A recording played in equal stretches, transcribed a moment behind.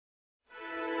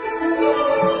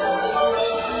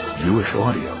Jewish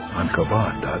audio on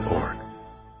Chabad.org.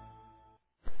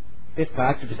 This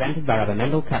class is presented by Rabbi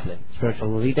Mendel Kaplan,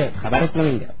 spiritual leader at Chabad of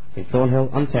Flamingo in Thornhill,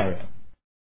 Ontario.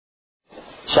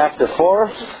 Chapter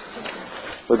 4,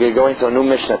 we're going to go into a new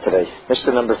Mishnah today.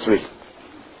 Mishnah number 3.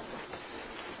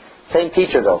 Same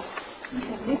teacher though.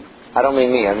 I don't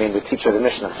mean me, I mean the teacher of the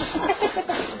Mishnah.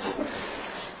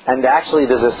 And actually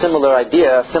there's a similar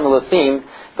idea, a similar theme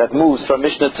that moves from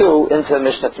Mishnah 2 into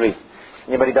Mishnah 3.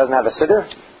 Anybody doesn't have a siddur?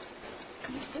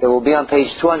 It will be on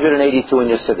page 282 in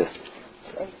your siddur.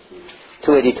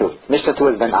 282. Mishnah 2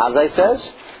 is Ben Azai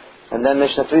says, and then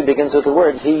Mishnah 3 begins with the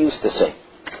words he used to say.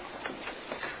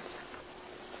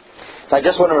 So I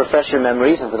just want to refresh your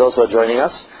memories, and for those who are joining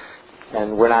us,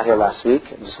 and we're not here last week,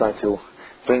 I'm just going to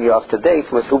bring you up to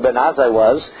date with who Ben Azai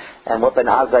was and what Ben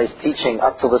Azai's teaching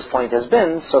up to this point has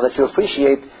been, so that you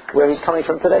appreciate where he's coming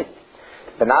from today.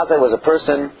 Ben Azai was a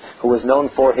person who was known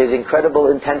for his incredible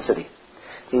intensity.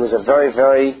 He was a very,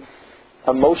 very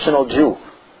emotional Jew,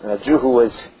 a Jew who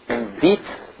was in deep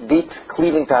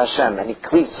cleaving to Hashem, and he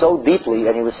cleaved so deeply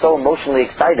and he was so emotionally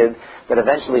excited that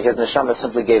eventually his neshama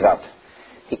simply gave out.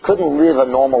 He couldn't live a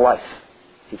normal life.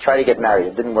 He tried to get married,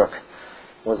 it didn't work.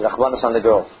 It was rachmanis on the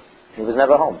girl. He was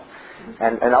never home.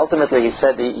 And ultimately he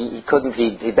said he couldn't,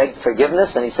 he begged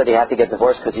forgiveness, and he said he had to get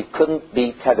divorced because he couldn't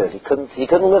be tethered. He couldn't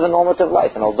live a normative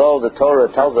life. And although the Torah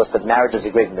tells us that marriage is a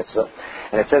great mitzvah,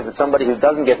 and it says that somebody who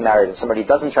doesn't get married and somebody who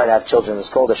doesn't try to have children is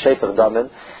called a shefer damin,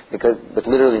 because it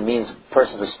literally means a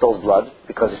person who spills blood,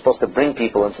 because he's supposed to bring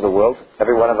people into the world.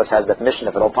 Every one of us has that mission,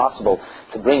 if at all possible,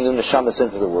 to bring new neshamas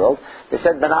into the world. They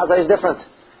said Ben Azai is different.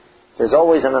 There's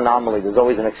always an anomaly, there's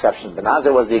always an exception. Ben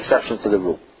Azai was the exception to the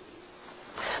rule.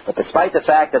 But despite the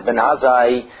fact that Ben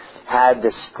Azai had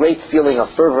this great feeling of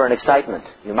fervor and excitement,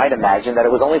 you might imagine that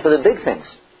it was only for the big things.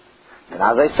 Ben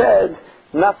Azai said,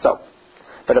 not so.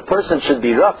 But a person should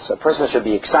be rough, a person should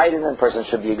be excited, and a person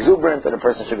should be exuberant, and a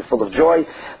person should be full of joy.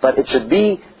 But it should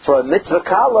be for a mitzvah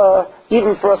kala,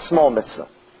 even for a small mitzvah.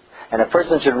 And a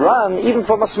person should run even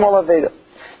from a small aveda.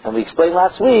 And we explained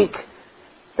last week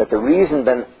that the reason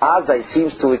Ben Azai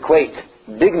seems to equate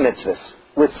big mitzvahs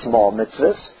with small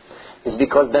mitzvahs is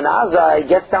because Ben Azai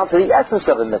gets down to the essence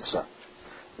of a mitzvah.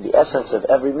 The essence of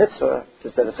every mitzvah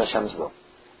is that it's Hashem's will.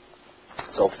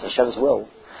 So if it's Hashem's will,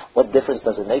 what difference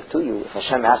does it make to you if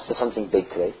Hashem asks for something big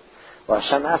today, or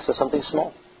Hashem asks for something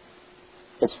small?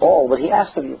 It's all what He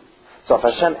asked of you. So if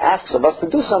Hashem asks of us to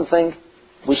do something,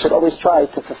 we should always try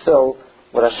to fulfill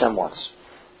what Hashem wants.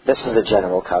 This is a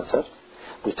general concept.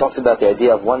 We talked about the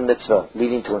idea of one mitzvah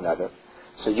leading to another.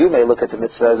 So you may look at the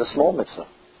mitzvah as a small mitzvah,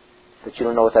 but you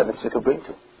don't know what that mitzvah could bring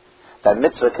to. That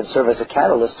mitzvah can serve as a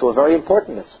catalyst to a very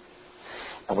important mitzvah.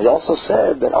 And we also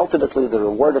said that ultimately the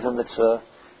reward of a mitzvah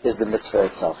is the mitzvah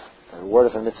itself. The reward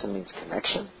of a mitzvah means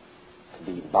connection, to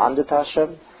be bonded to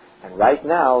Hashem. And right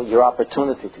now, your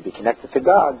opportunity to be connected to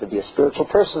God, to be a spiritual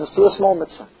person, is through a small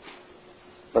mitzvah.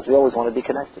 But we always want to be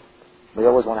connected. We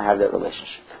always want to have that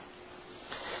relationship.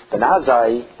 Ben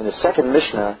Azai, in the second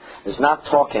Mishnah, is not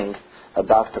talking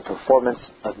about the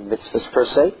performance of mitzvahs per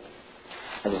se,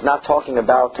 and is not talking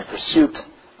about the pursuit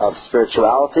of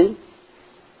spirituality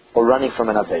or running from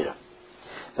an aveda.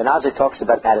 Ben Azai talks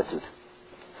about attitude.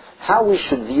 How we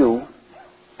should view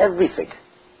everything,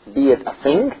 be it a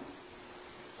thing,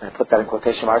 and I put that in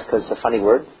quotation marks because it's a funny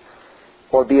word,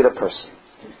 or be it a person.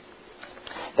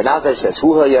 Ben Azai says,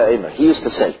 he used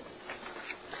to say,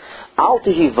 Al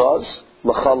tehivaz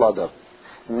l'chal adam.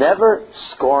 Never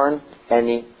scorn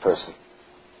any person.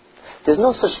 There's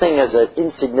no such thing as an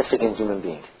insignificant human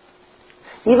being.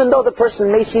 Even though the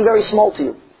person may seem very small to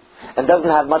you and doesn't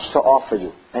have much to offer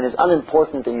you and is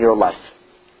unimportant in your life.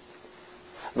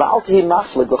 When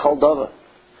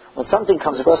something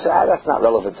comes across, that's not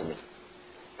relevant to me.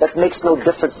 That makes no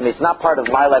difference to me. It's not part of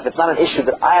my life. It's not an issue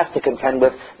that I have to contend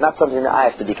with, not something that I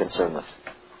have to be concerned with.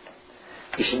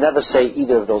 You should never say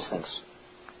either of those things.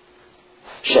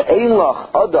 Because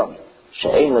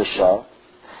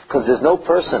there's no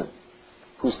person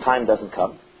whose time doesn't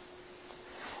come.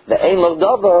 There's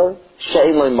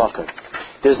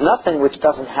nothing which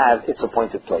doesn't have its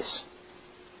appointed place.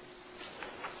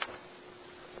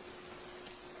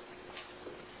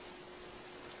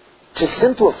 To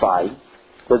simplify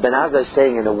what Ben Azai is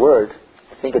saying in a word,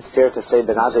 I think it's fair to say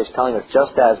Ben Azai is telling us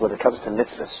just as when it comes to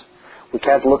mitzvahs, we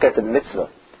can't look at the mitzvah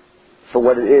for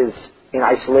what it is in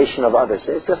isolation of others.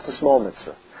 It's just a small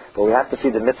mitzvah. But we have to see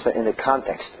the mitzvah in the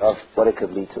context of what it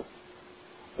could lead to,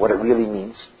 what it really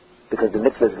means, because the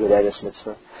mitzvah is Gereres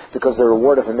mitzvah, because the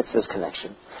reward of a mitzvah is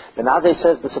connection. Ben Azai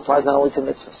says this applies not only to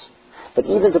mitzvahs, but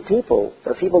even to people.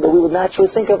 There are people that we would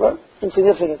naturally think of as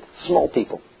insignificant, small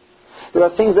people. There are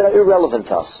things that are irrelevant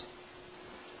to us.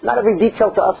 Not every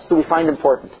detail to us do we find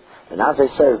important. And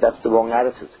Azai says that's the wrong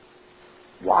attitude.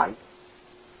 Why?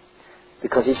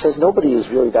 Because he says nobody is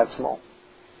really that small.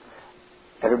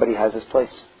 Everybody has his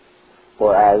place.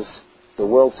 Or as the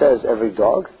world says, every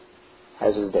dog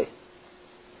has his day.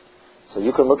 So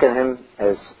you can look at him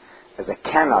as a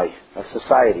canai of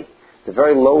society, the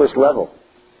very lowest level.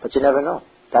 But you never know.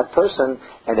 That person,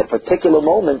 at a particular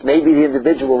moment, may be the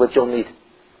individual that you'll meet.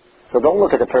 So don't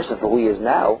look at the person for who he is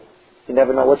now. You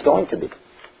never know what's going to be.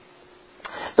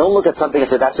 Don't look at something and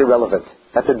say, that's irrelevant.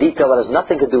 That's a detail that has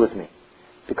nothing to do with me.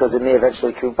 Because it may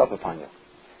eventually creep up upon you.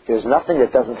 There's nothing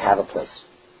that doesn't have a place.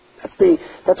 That's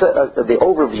the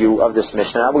overview of this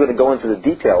mission. Now we're going to go into the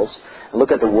details and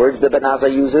look at the words that Ben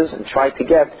Azai uses and try to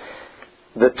get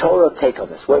the Torah take on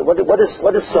this.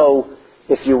 What is so,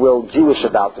 if you will, Jewish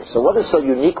about this? So what is so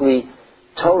uniquely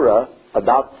Torah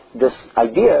about this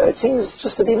idea? It seems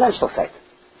just a dimensional fact.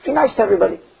 Be nice to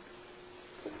everybody.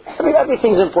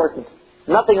 Everything's important.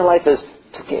 Nothing in life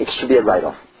it should be a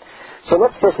write-off. So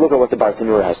let's first look at what the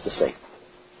Bartanura has to say.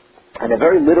 On a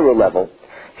very literal level,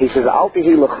 he says,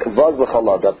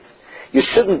 you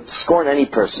shouldn't scorn any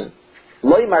person.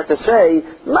 Loimar to say,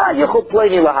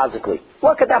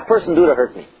 what could that person do to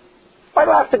hurt me? Why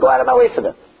do I have to go out of my way for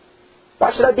them?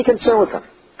 Why should I be concerned with them?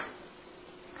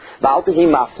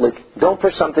 Don't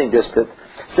push something distant.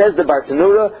 Says the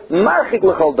Bartanura,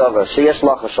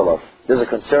 there's a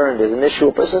concern, there's an issue,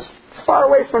 a person is far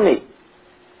away from me.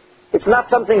 It's not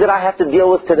something that I have to deal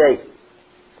with today.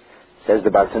 Says the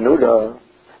Bartanura,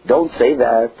 don't say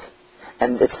that,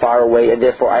 and it's far away, and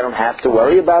therefore I don't have to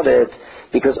worry about it,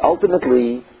 because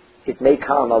ultimately it may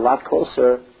come a lot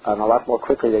closer and a lot more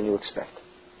quickly than you expect.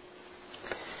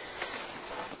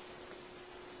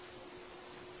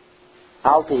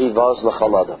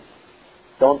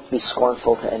 Don't be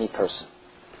scornful to any person.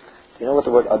 Do you know what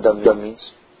the word Adam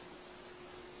means?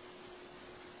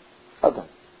 Adam.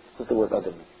 What does the word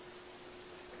Adam mean?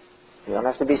 You don't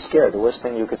have to be scared. The worst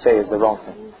thing you could say is the wrong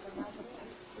thing.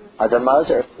 Adama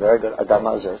is earth. Very good.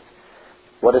 Adama is earth.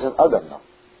 What is an Adam though?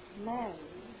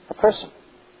 A person.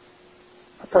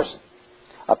 A person.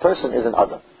 A person is an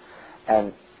Adam.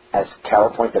 And as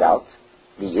Carol pointed out,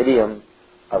 the idiom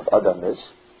of Adam is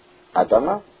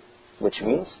Adama, which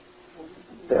means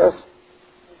the earth.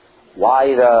 Why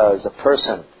is a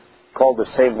person called the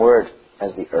same word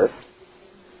as the earth?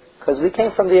 Because we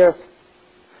came from the earth.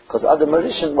 Because Adam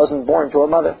Rishon wasn't born to a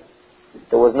mother.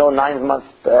 There was no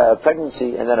 9-month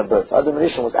pregnancy and then a birth. Adam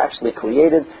Rishon was actually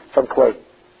created from clay.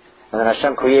 And then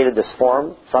Hashem created this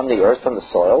form from the earth, from the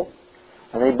soil,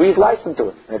 and then He breathed life into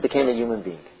it, and it became a human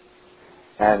being.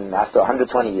 And after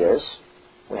 120 years,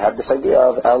 we have this idea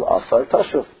of El Afar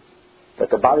Tashuv, that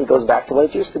the body goes back to what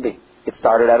it used to be. It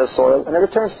started out of soil, and it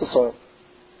returns to soil.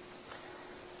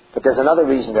 But there's another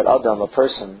reason that Adam, a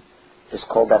person, is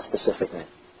called that specific name.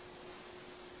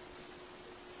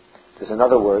 There's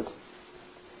another word,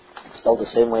 it's spelled the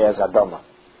same way as Adama.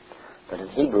 But in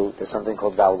Hebrew, there's something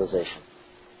called vowelization.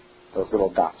 Those little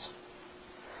dots.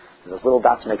 And those little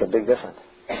dots make a big difference.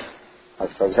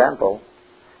 Like, for example,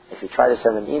 if you try to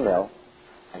send an email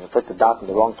and you put the dot in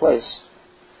the wrong place,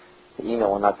 the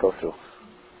email will not go through.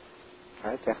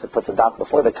 Right? You have to put the dot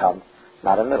before the comma,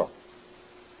 not in the middle.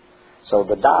 So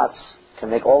the dots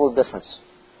can make all the difference.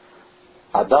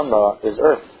 Adama is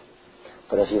earth.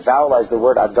 But if you vowelize the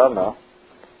word Adama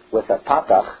with a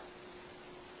patach,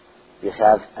 you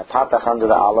have a patach under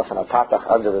the aleph and a patach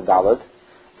under the daled,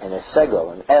 and a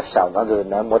segel, an S sound under the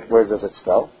mem. What word does it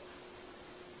spell?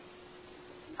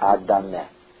 Adameh.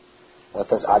 What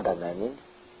does Adameh mean?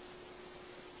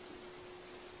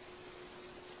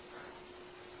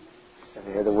 Have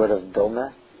you heard the word of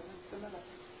domeh?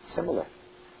 Similar.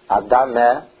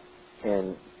 Adameh,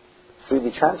 in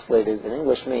freely translated in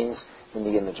English, means in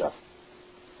the image of.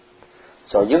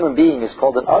 So a human being is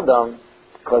called an Adam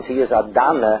because he is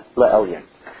Adameh le'elyon,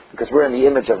 because we're in the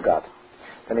image of God.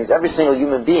 That means every single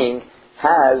human being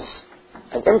has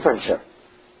an imprinture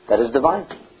that is divine.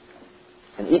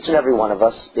 And each and every one of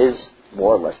us is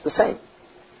more or less the same.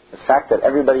 The fact that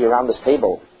everybody around this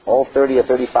table, all 30 or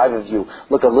 35 of you,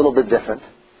 look a little bit different.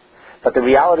 But the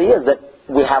reality is that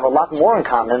we have a lot more in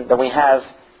common than we have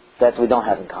that we don't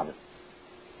have in common.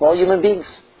 We're all human beings.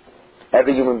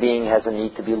 Every human being has a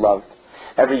need to be loved.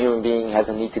 Every human being has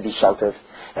a need to be sheltered.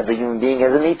 Every human being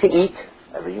has a need to eat.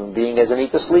 Every human being has a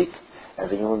need to sleep.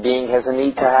 Every human being has a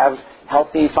need to have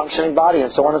healthy, functioning body,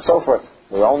 and so on and so forth.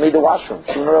 We all need the washroom,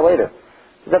 sooner or later.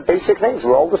 These are basic things.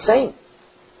 We're all the same.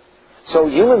 So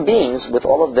human beings, with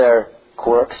all of their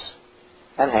quirks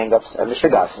and hang-ups and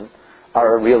mishigasim,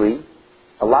 are really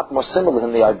a lot more similar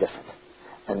than they are different.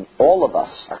 And all of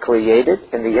us are created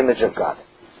in the image of God.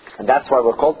 And that's why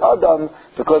we're called Adam,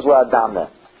 because we're Adam.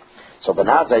 So Ben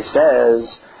Azai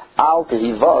says, Al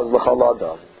tehivaz l'chol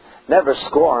Adam. Never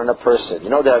scorn a person. You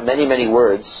know, there are many, many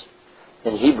words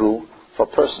in Hebrew for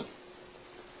person.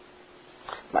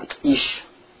 Like ish,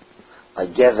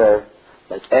 like gever,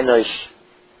 like enosh.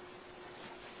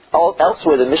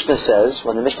 Elsewhere the Mishnah says,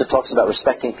 when the Mishnah talks about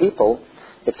respecting people,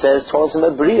 it says, calls him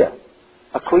a bria,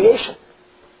 a creation.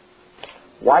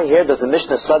 Why here does the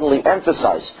Mishnah suddenly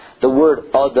emphasize the word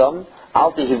Adam,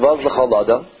 al tehivaz l'chol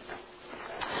Adam?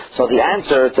 So the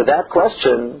answer to that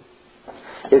question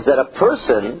is that a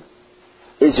person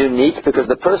is unique because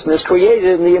the person is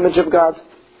created in the image of God.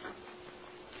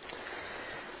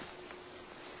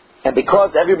 And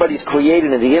because everybody's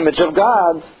created in the image of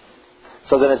God,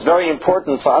 so then it's very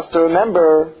important for us to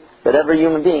remember that every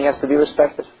human being has to be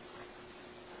respected.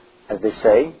 As they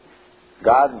say,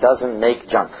 God doesn't make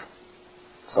junk.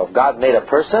 So if God made a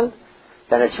person,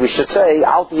 then we should say,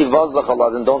 Al tehivaz l'chol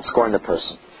Adam, don't scorn the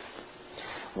person.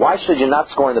 Why should you not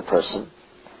scorn the person?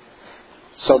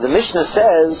 So the Mishnah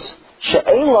says,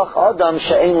 She'ein lach Adam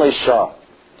she'ein le'isha.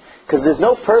 Because there's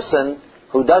no person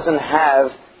who doesn't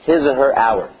have his or her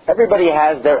hour. Everybody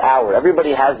has their hour.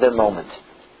 Everybody has their moment.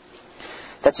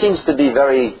 That seems to be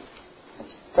very,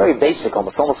 very basic,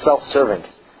 almost self-serving.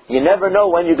 You never know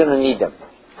when you're going to need them.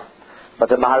 But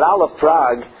the Maharal of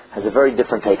Prague has a very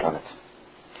different take on it.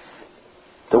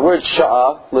 The word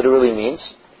sha'ah literally means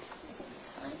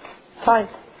time,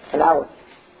 an hour.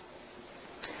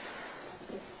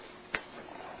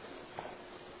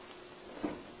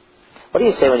 What do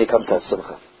you say when you come to a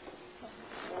simcha?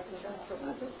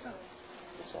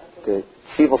 The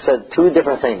people said two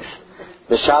different things.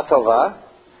 B'sha tova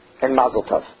and Mazal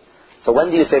tov. So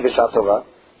when do you say B'sha tova?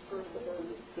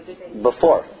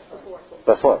 Before.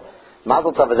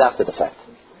 Mazal tov is after the fact.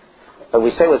 But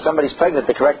we say when somebody's pregnant,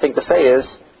 the correct thing to say is,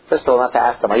 first of all, not to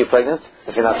ask them, are you pregnant?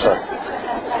 If you're not sure.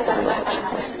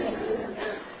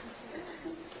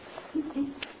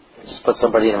 Just put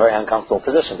somebody in a very uncomfortable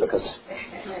position because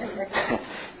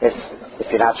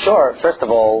if you're not sure, first of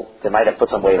all, they might have put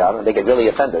some weight on and they get really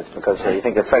offended because you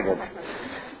think they're pregnant.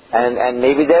 And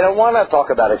maybe they don't want to talk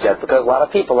about it yet because a lot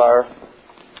of people are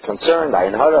concerned,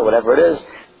 ayin hara, whatever it is.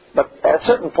 But at a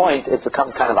certain point, it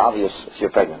becomes kind of obvious if you're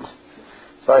pregnant.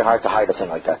 It's very hard to hide a thing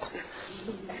like that.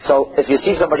 So if you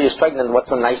see somebody who's pregnant,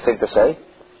 what's a nice thing to say?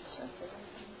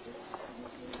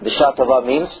 B'sha tova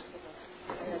means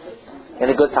in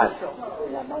a good time.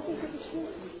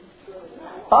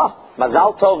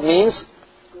 Mazal tov means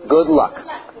good luck.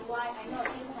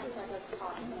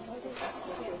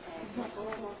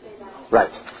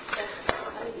 Right.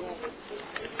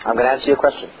 I'm going to answer your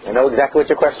question. I know exactly what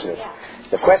your question is.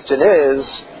 The question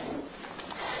is,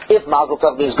 if Mazel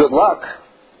Tov means good luck,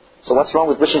 so what's wrong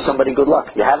with wishing somebody good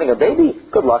luck? You're having a baby?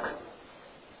 Good luck.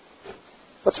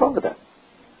 What's wrong with that?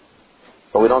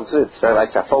 But we don't do it. It's very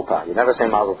like a faux pas. You never say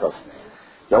Mazel Tov.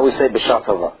 You always say B'sha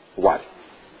Tova. Why?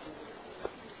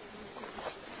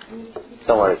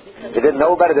 Don't worry. If you didn't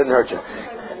know about it, it didn't hurt you.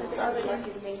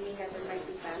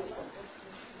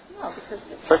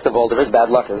 First of all, there is bad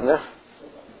luck, isn't there?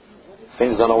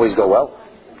 Things don't always go well.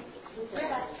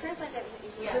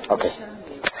 Okay.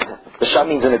 B'sha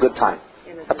means in a good time.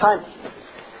 A time.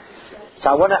 So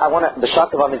I want to, B'sha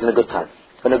Tova means in a good time.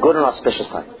 In a good and auspicious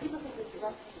time.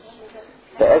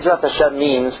 The Ezrat Hashem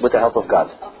means with the help of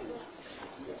God.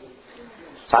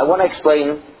 So I want to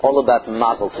explain all about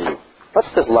Mazel to you.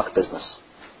 What's this luck business?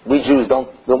 We Jews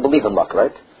don't believe in luck,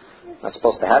 right? You're not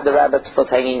supposed to have the rabbit's foot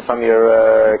hanging from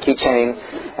your keychain,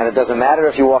 and it doesn't matter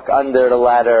if you walk under the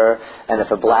ladder, and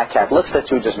if a black cat looks at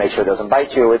you, just make sure it doesn't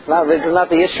bite you. It's not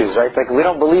the issues, right? Like, we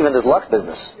don't believe in this luck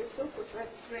business.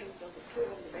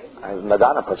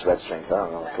 Madonna puts red strings. I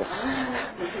don't know. Okay.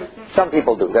 Some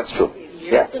people do. That's true.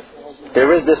 Yeah.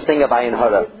 There is this thing of ayin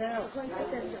hara.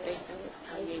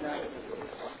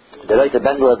 The Leute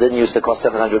Bendela didn't used to cost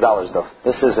 $700 though.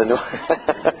 This is a new.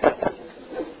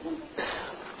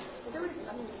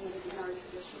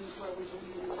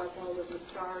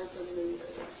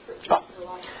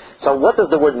 So what does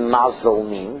the word mazel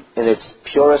mean in its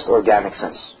purest organic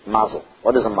sense? Mazel.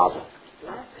 What is a mazel?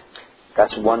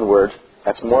 That's one word.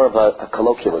 That's more of a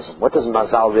colloquialism. What does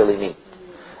mazal really mean?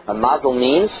 A mazel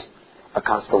means a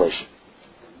constellation.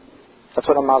 That's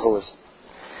what a mazel is.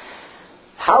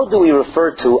 How do we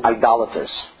refer to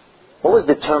idolaters? What was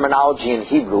the terminology in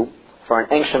Hebrew for an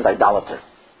ancient idolater?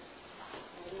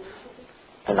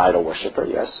 An idol worshipper,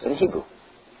 yes, in Hebrew.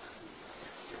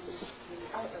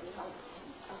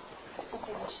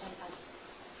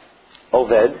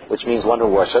 Oved, which means one who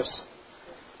worships.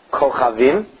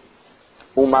 Kochavim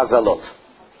umazalot.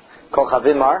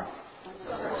 Kochavim are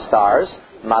stars.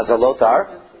 Mazalot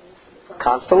are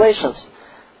constellations.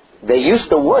 They used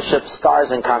to worship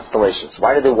stars and constellations.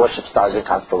 Why did they worship stars and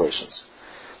constellations?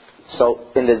 So,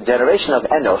 in the generation of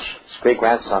Enosh, his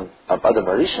great-grandson of Adam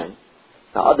Harishon,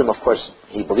 now Adam, of course,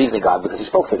 he believed in God because he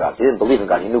spoke to God. He didn't believe in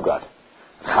God, he knew God.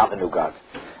 Chava knew God.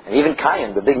 And even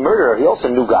Cain, the big murderer, he also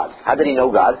knew God. How did he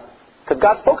know God? Because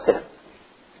God spoke to him.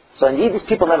 So indeed, these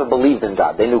people never believed in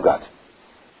God. They knew God.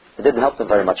 It didn't help them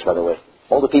very much, by the way.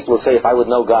 All the people who say, if I would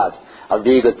know God, I would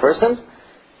be a good person,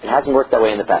 it hasn't worked that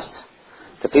way in the past.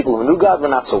 The people who knew God were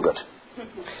not so good.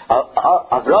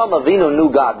 Avraham Avinu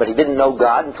knew God, but he didn't know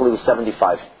God until he was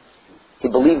 75. He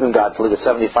believed in God until he was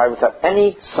 75 without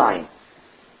any sign.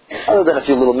 Other than a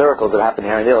few little miracles that happened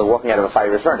here and there, like walking out of a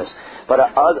fiery furnace. But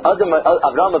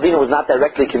Avraham Avinu was not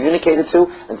directly communicated to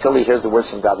until he hears the words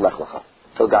from God, Lech Lecha.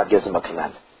 Until God gives him a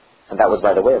command. And that was,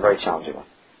 by the way, a very challenging one.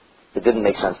 It didn't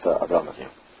make sense to Avraham Avinu.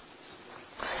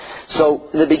 So,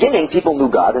 in the beginning, people knew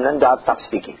God, and then God stopped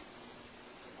speaking.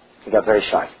 He got very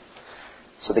shy.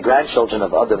 So the grandchildren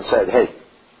of Adam said, hey,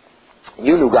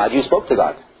 you knew God, you spoke to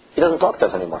God. He doesn't talk to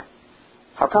us anymore.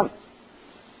 How come?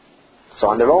 So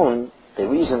on their own, they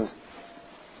reasoned,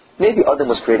 maybe Adam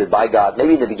was created by God.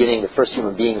 Maybe in the beginning, the first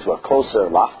human beings were closer,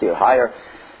 loftier, higher.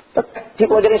 But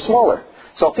people are getting smaller.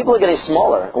 So if people are getting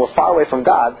smaller and we're far away from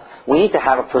God, we need to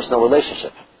have a personal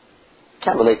relationship.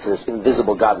 Can't relate to this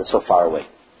invisible God that's so far away.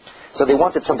 So they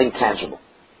wanted something tangible.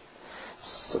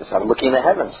 So they started looking in the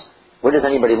heavens. Where does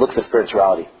anybody look for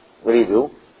spirituality? What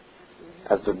do?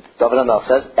 As the David Amel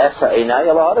says, Esa Einai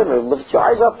Elohim, lift your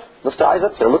eyes up. Lift your eyes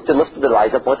up. So they lifted their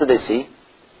eyes up. What did they see?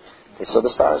 They saw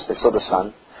the stars. They saw the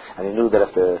sun. And they knew that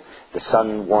if the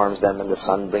sun warms them and the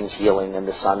sun brings healing and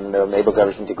the sun enables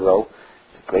everything to grow,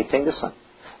 it's a great thing, the sun.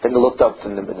 Then they looked up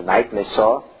in the night and they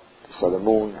saw the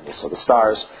moon and they saw the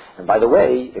stars. And by the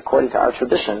way, according to our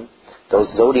tradition,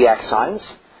 those zodiac signs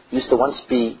used to once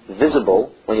be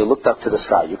visible when you looked up to the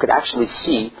sky. You could actually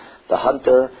see the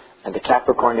hunter and the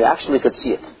Capricorn. You actually could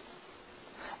see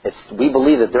it. We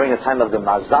believe that during the time of the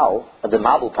Mazal,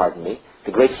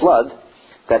 the Great Flood,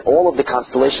 that all of the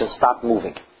constellations stopped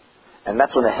moving. And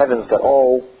that's when the heavens got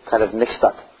all kind of mixed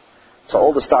up. So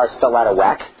all the stars fell out of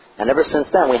whack. And ever since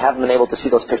then, we haven't been able to see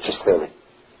those pictures clearly.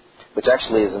 Which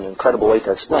actually is an incredible way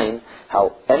to explain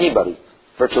how anybody,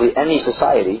 virtually any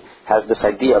society, has this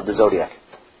idea of the zodiac.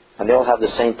 And they all have the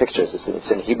same pictures.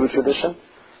 It's in Hebrew tradition,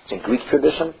 it's in Greek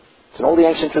tradition, it's in all the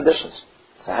ancient traditions.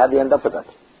 So how do you end up with that?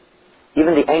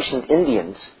 Even the ancient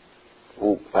Indians,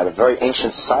 who had a very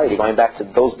ancient society going back to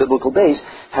those biblical days,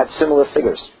 had similar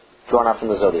figures drawn out from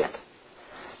the zodiac.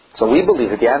 So we believe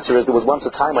that the answer is there was once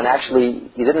a time when actually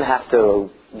you didn't have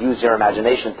to use your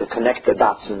imagination to connect the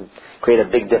dots and create a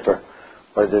Big Dipper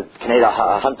or to create a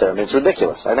hunter. I mean, it's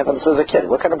ridiculous. I never understood as a kid.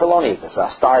 What kind of baloney is this?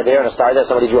 A star there and a star there.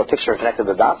 Somebody drew a picture and connected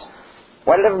the dots.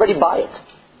 Why did everybody buy it?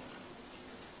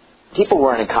 People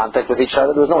weren't in contact with each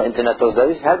other. There was no internet those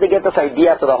days. How did they get this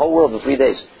idea to the whole world in 3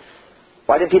 days?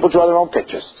 Why did people draw their own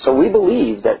pictures? So we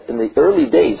believe that in the early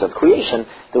days of creation,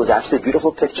 there was actually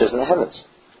beautiful pictures in the heavens.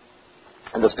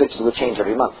 And those pictures would change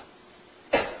every month.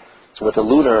 So with the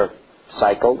lunar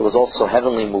cycle, there was also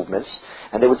heavenly movements,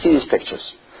 and they would see these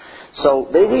pictures. So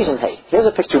they reasoned, hey, here's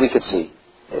a picture we could see.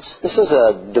 This is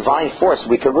a divine force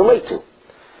we could relate to.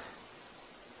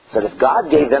 So that if God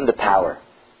gave them the power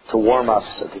to warm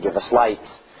us and to give us light,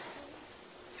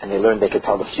 and they learned they could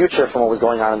tell the future from what was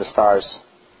going on in the stars,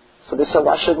 so they said,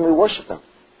 why shouldn't we worship them?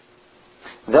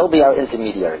 They'll be our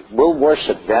intermediary. We'll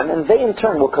worship them, and they in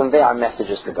turn will convey our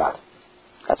messages to God.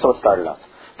 That's how it started out.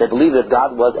 They believed that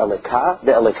God was Elikah,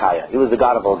 the Elikaya. He was the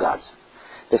God of all gods.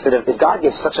 They said, if God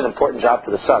gives such an important job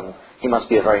to the sun, he must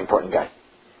be a very important guy.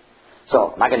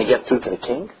 So, am I going to get through to the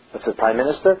king? To the prime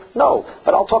minister? No,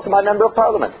 but I'll talk to my member of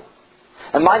parliament.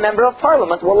 And my member of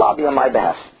parliament will lobby on my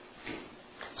behalf.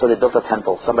 So they built a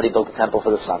temple. Somebody built a temple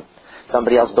for the sun.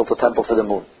 Somebody else built a temple for the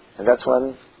moon. And that's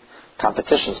when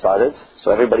competition started.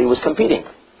 So everybody was competing.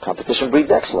 Competition breeds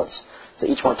excellence. So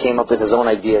each one came up with his own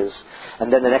ideas.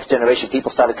 And then the next generation,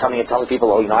 people started coming and telling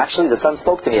people, oh, actually the sun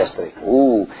spoke to me yesterday.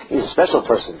 Ooh, he's a special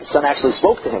person. The sun actually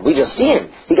spoke to him. We just see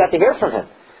him. He got to hear from him.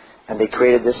 And they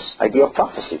created this idea of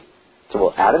prophecy. So,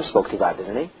 well, Adam spoke to God,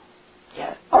 didn't he?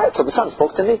 Yeah. All right, so the sun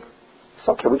spoke to me. It's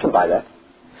okay, we can buy that.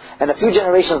 And a few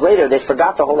generations later, they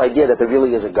forgot the whole idea that there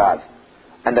really is a God.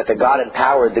 And that the God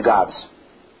empowered the gods.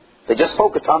 They just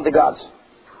focused on the gods.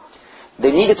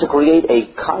 They needed to create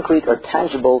a concrete or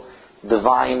tangible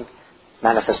divine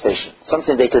manifestation.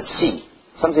 Something they could see.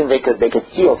 Something they could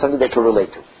feel. Something they could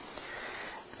relate to.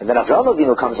 And then Avraham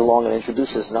Avinu comes along and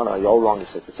introduces, no, you're all wrong, he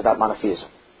says. It's about monotheism.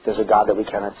 There's a God that we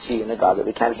cannot see, and a God that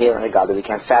we can't hear, and a God that we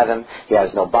can't fathom. He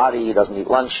has no body, he doesn't eat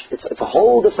lunch. It's a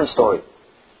whole different story.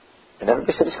 And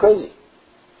everybody said he's crazy.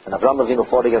 And Avraham Avinu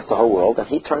fought against the whole world, and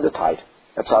he turned the tide.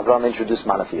 That's how Avraham introduced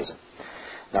monotheism.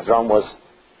 And Avraham was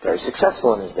very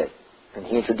successful in his day. And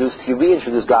he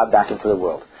reintroduced God back into the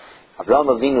world. Avraham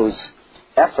Avinu's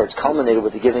efforts culminated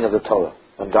with the giving of the Torah,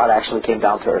 when God actually came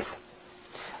down to earth.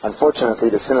 Unfortunately,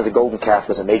 the sin of the golden calf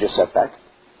was a major setback.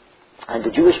 And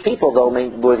the Jewish people, though,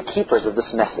 were the keepers of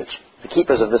this message, the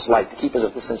keepers of this light, the keepers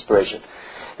of this inspiration.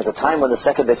 At the time when the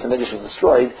second Beis HaMikdash was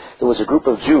destroyed, there was a group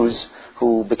of Jews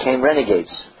who became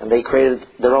renegades, and they created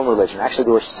their own religion. Actually,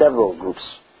 there were several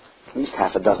groups, at least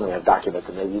half a dozen we have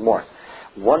documented, maybe more.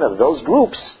 One of those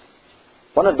groups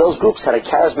had a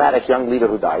charismatic young leader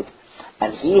who died,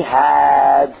 and he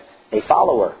had a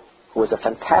follower who was a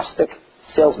fantastic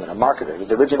salesman, a marketer. He was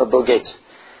the original Bill Gates.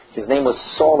 His name was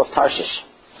Saul of Tarshish.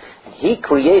 And he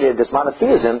created this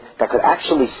monotheism that could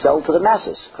actually sell to the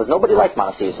masses. Because nobody liked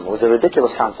monotheism. It was a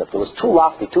ridiculous concept. It was too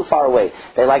lofty, too far away.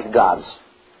 They liked gods.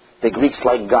 The Greeks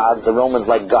liked gods. The Romans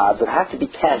liked gods. It had to be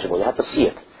tangible. You had to see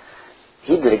it.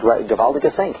 He did a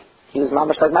gewaldige thing. He was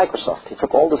mamash like Microsoft. He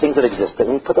took all the things that existed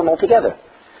and he put them all together.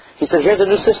 He said, here's a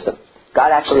new system.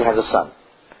 God actually has a son.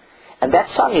 And that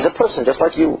son, he's a person just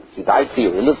like you. He died for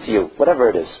you. He lived for you. Whatever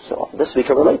it is. So this we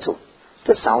can relate to.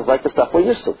 This sounds like the stuff we're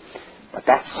used to. But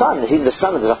that son, he's the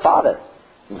son of the Father.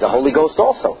 The Holy Ghost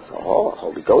also. So,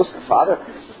 Holy Ghost, the Father.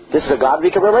 This is a God we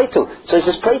can relate to. So he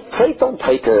says, pray, don't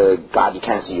pray to God you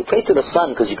can't see you. Pray to the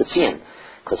Son because you could see him.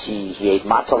 Because he ate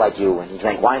matzah like you and he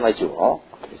drank wine like you. Oh,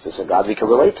 this is a God we can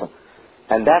relate to.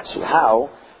 And that's how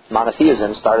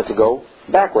monotheism started to go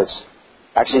backwards.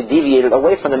 Actually deviated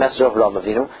away from the message of Avraham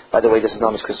Avinu. By the way, this is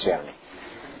known as Christianity.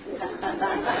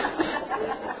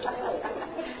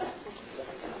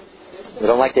 We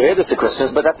don't like to hear this to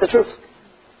Christians, but that's the truth.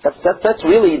 That's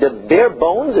really the bare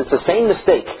bones. It's the same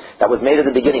mistake that was made at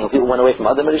the beginning. When people went away from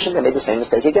other tradition, they made the same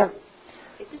mistake again.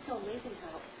 It's just so amazing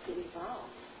how it evolved.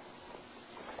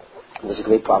 It was a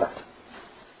great product.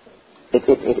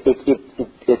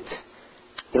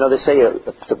 You know, they say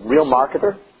the real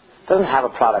marketer doesn't have a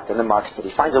product and then markets it.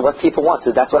 He finds out what people want.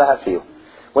 So that's what I have for you.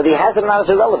 Whether he has it or not is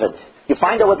irrelevant. You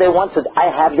find out what they want. So I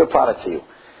have your product for you.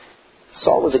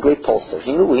 Saul was a great pollster.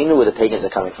 He knew where the pagans are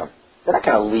coming from. They're not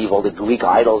going to leave all the Greek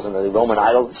idols and the Roman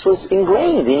idols. This was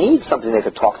ingrained. They needed something they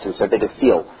could talk to so that they could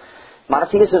feel.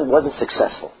 Monotheism wasn't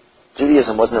successful.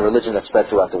 Judaism wasn't a religion that spread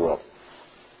throughout the world.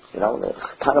 You know, the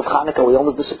time of Hanukkah, we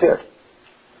almost disappeared.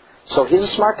 So he's a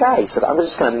smart guy. He said, I'm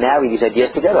just going to marry these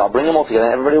ideas together. I'll bring them all together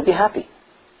and everybody will be happy.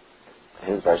 And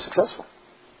he was very successful.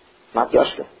 Not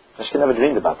Yoshka. Yoshka never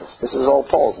dreamed about this. This is all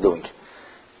Paul's doing.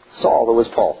 Saul, it was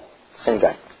Paul. Same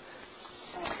guy.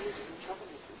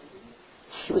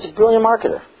 He was a brilliant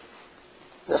marketer.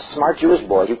 A smart Jewish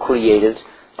boy who created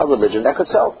a religion that could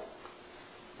sell.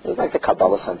 It was like the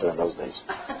Kabbalah Center in those days.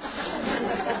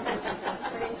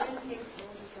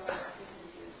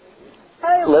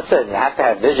 Hey, listen, you have to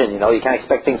have vision, you know. You can't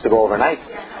expect things to go overnight.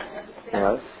 You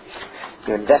know,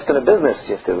 you invest in a business,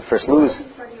 you have to first lose.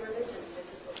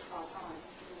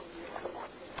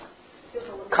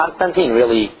 Constantine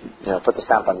really, put the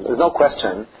stamp on it. There's no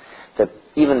question that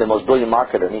even the most brilliant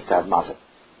marketer needs to have Mazal.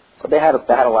 So they had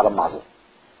a lot of Mazal.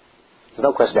 There's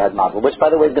no question they had Mazal, which, by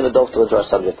the way, is going to delve towards our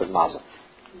subject of Mazal.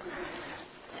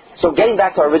 So getting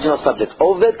back to our original subject,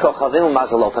 Ovid Kochavim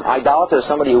Mazalot, an idolater is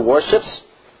somebody who worships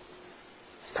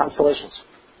constellations.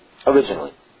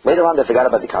 Originally. Later on they forgot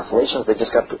about the constellations, they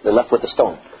left with the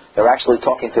stone. They were actually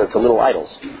talking to little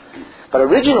idols. But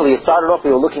originally it started off,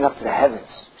 we were looking up to the heavens,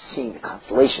 seeing the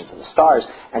constellations and the stars,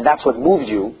 and that's what moved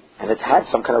you, and it had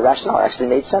some kind of rationale, it actually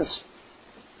made sense.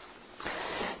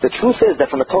 The truth is that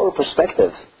from a Torah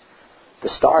perspective, the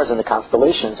stars and the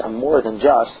constellations are more than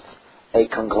just a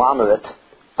conglomerate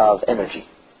of energy.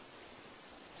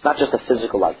 It's not just a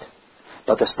physical light.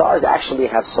 But the stars actually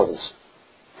have souls.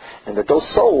 And that those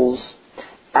souls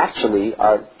actually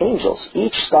are angels.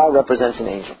 Each star represents an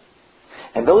angel.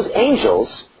 And those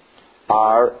angels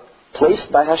are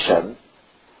placed by Hashem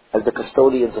as the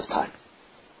custodians of time.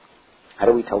 How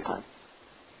do we tell time?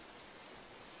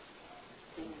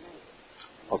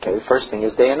 Okay, the first thing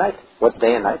is day and night. What's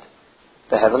day and night?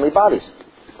 The heavenly bodies.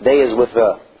 Day is with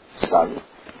the sun,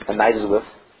 and night is with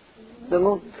the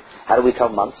moon. How do we tell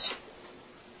months?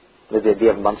 Where did the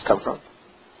idea of months come from?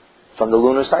 From the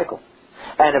lunar cycle.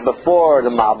 And before the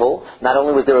Mabul, not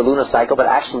only was there a lunar cycle, but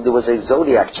actually there was a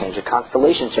zodiac change, a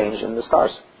constellation change in the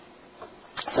stars.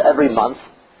 So every month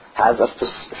has a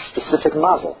specific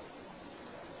Mazal.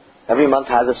 Every month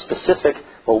has a specific,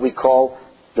 what we call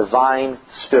divine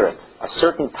spirit, a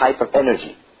certain type of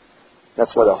energy.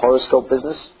 That's why the horoscope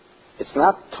business, it's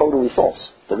not totally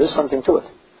false. There is something to it.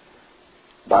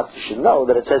 But you should know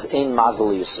that it says, Ein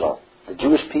Mazal Yisrael. The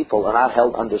Jewish people are not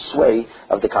held under sway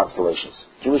of the constellations.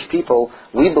 Jewish people,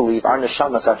 we believe, our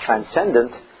neshamas are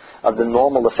transcendent of the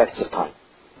normal effects of time.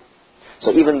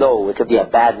 So even though it could be a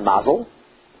bad mazal,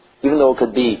 even though it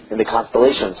could be in the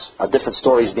constellations different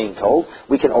stories being told,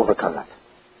 we can overcome that.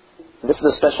 And this is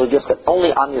a special gift that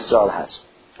only Am Yisrael has.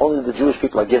 Only the Jewish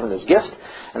people are given this gift,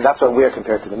 and that's why we are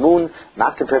compared to the moon,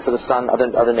 not compared to the sun.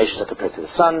 Other nations are compared to the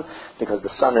sun, because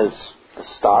the sun is the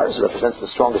stars, represents the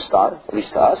strongest star, at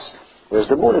least to us, whereas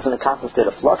the moon is in a constant state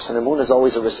of flux, and the moon is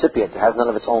always a recipient. It has none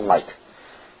of its own light.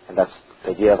 And that's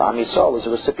the idea of Am Yisrael, is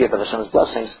a recipient of Hashem's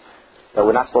blessings, that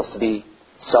we're not supposed to be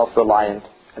self-reliant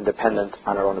and dependent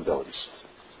on our own abilities.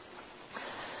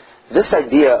 This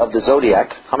idea of the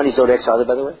zodiac, how many zodiacs are there,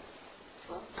 by the way?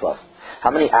 12.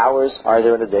 How many hours are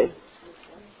there in a day?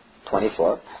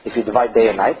 24. If you divide day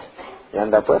and night, you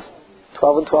end up with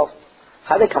 12 and 12.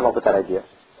 How did they come up with that idea?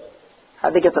 How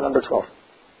did they get the number 12?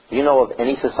 Do you know of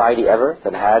any society ever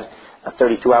that had a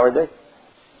 32-hour day?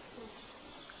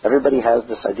 Everybody has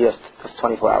this idea of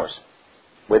 24 hours.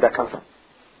 Where'd that come from?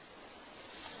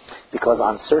 Because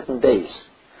on certain days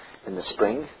in the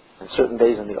spring and certain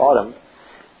days in the autumn,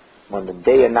 when the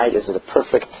day and night is at a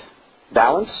perfect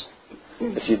balance,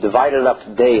 if you divided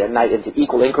up day and night into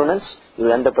equal increments, you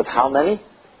would end up with how many?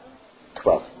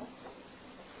 12.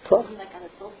 12.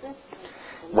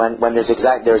 When we're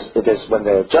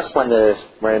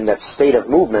in that state of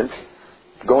movement,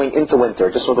 going into winter,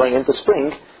 just we're going into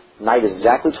spring, night is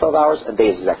exactly 12 hours and day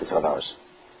is exactly 12 hours.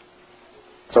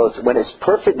 So when it's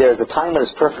perfect, there's a time when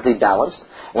it's perfectly balanced.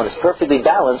 When it's perfectly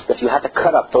balanced, if you had to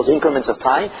cut up those increments of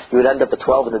time, you would end up with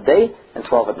 12 in the day and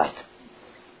 12 at night.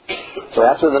 So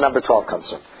that's where the number 12 comes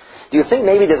from. Do you think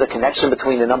maybe there's a connection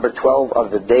between the number 12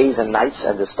 of the days and nights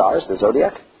and the stars, the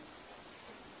zodiac?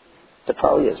 There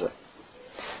probably is, right?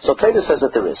 So Torah says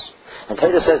that there is. And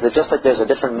Torah says that just like there's a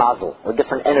different mazal, or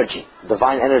different energy,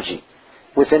 divine energy,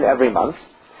 within every month,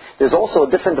 there's also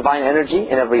a different divine energy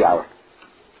in every hour.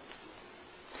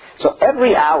 So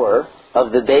every hour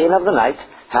of the day and of the night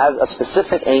has a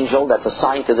specific angel that's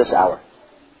assigned to this hour.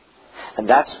 And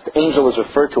that angel is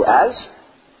referred to as,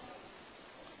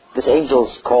 this angel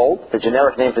is called, the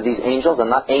generic name for these angels are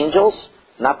not angels,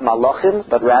 not malachim,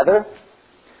 but rather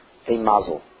a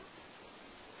mazal.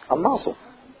 A mazal.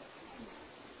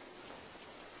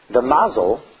 The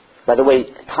mazal, by the way,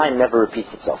 time never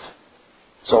repeats itself.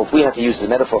 So if we have to use the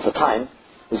metaphor for time,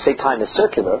 we say time is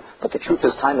circular, but the truth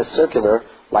is time is circular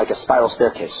like a spiral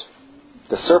staircase.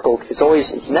 The circle,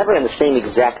 it's never in the same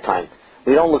exact time.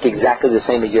 We don't look exactly the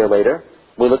same a year later.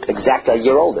 We look exactly a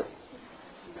year older.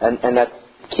 And that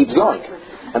keeps going.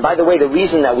 And by the way, the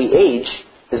reason that we age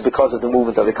is because of the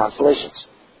movement of the constellations.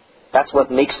 That's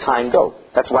what makes time go.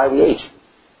 That's why we age.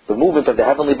 The movement of the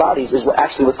heavenly bodies is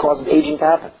actually what causes aging to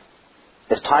happen.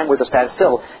 If time were to stand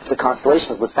still, if the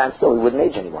constellations would stand still, we wouldn't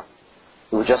age anymore.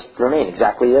 We would just remain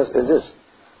exactly as is.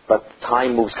 But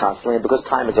time moves constantly, and because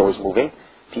time is always moving,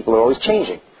 people are always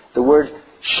changing. The word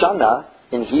shana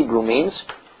in Hebrew means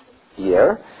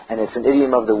year, and it's an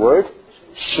idiom of the word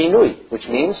shinui, which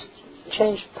means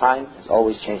change. Time is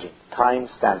always changing. Time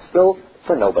stands still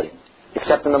for nobody.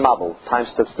 Except in the Mabul, time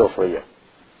stood still for a year.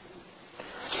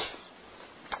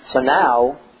 So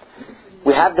now,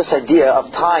 we have this idea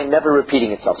of time never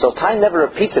repeating itself. So if time never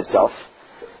repeats itself,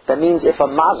 that means if a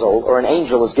mazal or an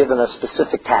angel is given a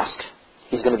specific task,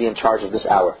 he's going to be in charge of this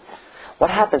hour. What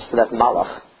happens to that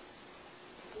malach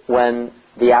when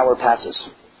the hour passes?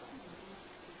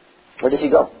 Where does he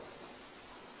go?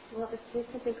 Well, it's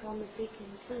basically called Mazikim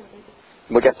too.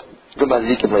 We'll get to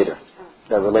Mazikim later.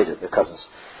 They're related, they're cousins.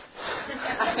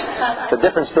 It's a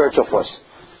different spiritual force.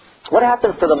 What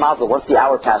happens to the mazal once the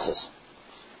hour passes?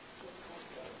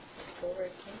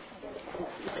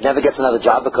 He never gets another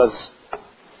job because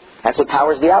that's what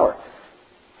powers the hour.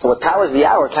 So what powers the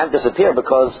hour can't disappear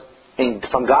because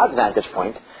from God's vantage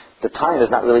point, the time is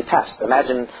not really passed.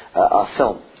 Imagine a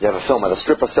film. You have a film, a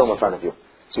strip of film in front of you.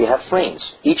 So you have frames.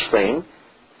 Each frame,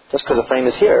 just because a frame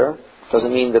is here,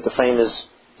 doesn't mean that the frame is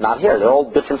not here. They're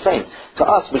all different frames. To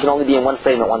us, we can only be in one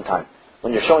frame at one time.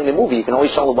 When you're showing the movie, you can only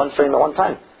show one frame at one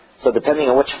time. So depending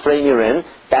on which frame you're in,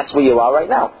 that's where you are right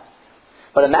now.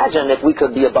 But imagine if we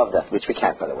could be above that, which we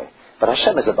can't, by the way. But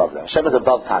Hashem is above that. Hashem is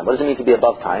above time. What does it mean to be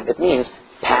above time? It means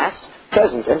past,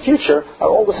 present, and future are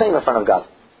all the same in front of God.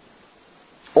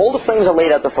 All the frames are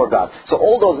laid out before God. So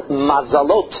all those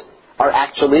mazalot are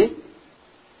actually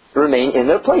remain in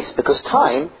their place because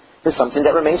time is something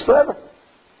that remains forever.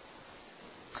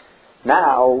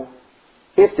 Now,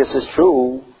 if this is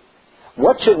true,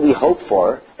 what should we hope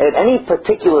for at any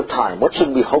particular time? What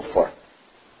should we hope for?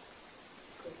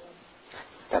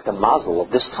 That the mazal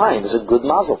of this time is a good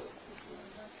mazal.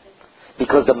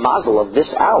 Because the mazel of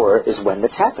this hour is when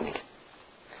it's happening.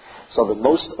 So the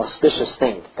most auspicious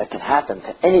thing that can happen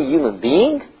to any human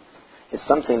being is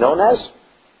something known as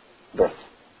birth.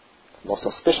 The most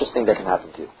auspicious thing that can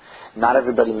happen to you. Not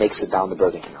everybody makes it down the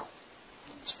birthing canal.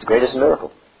 It's the greatest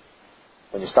miracle.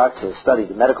 When you start to study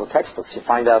the medical textbooks, you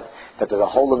find out that there's a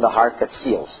hole in the heart that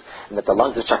seals, and that the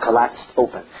lungs which are collapsed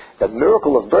open. The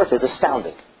miracle of birth is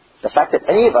astounding. The fact that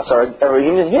any of us are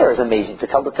even here is amazing to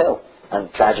tell the tale.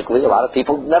 And tragically, a lot of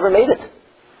people never made it.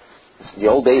 In the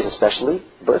old days especially,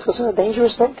 birth was a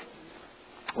dangerous thing.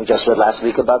 We just read last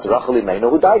week about Rachel Imeinu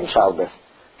who died in childbirth.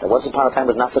 That once upon a time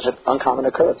was not such an uncommon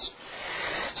occurrence.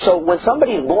 So when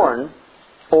somebody's born,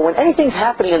 or when anything's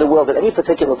happening in the world at any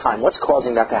particular time, what's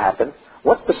causing that to happen?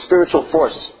 What's the spiritual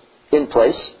force in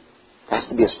place? It has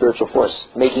to be a spiritual force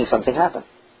making something happen.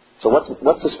 So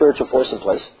what's the spiritual force in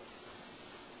place?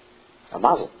 A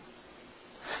mazel.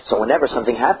 So whenever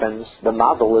something happens, the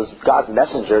mazel is God's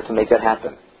messenger to make that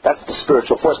happen. That's the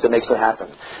spiritual force that makes it happen.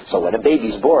 So when a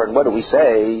baby's born, what do we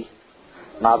say?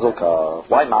 Mazel tov.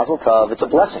 Why mazel tov? It's a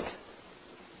blessing.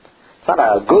 It's not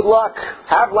a good luck,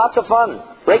 have lots of fun,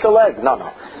 break a leg. No.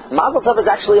 Mazel tov is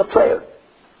actually a prayer.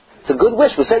 It's a good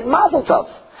wish. We say mazel tov.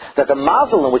 That the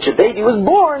mazel in which a baby was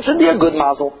born should be a good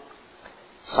mazel.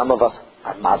 Some of us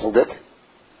are mazeldik,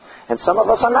 and some of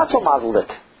us are not so mazeldik.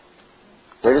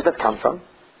 Where does that come from?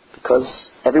 Because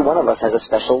every one of us has a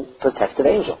special protective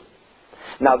angel.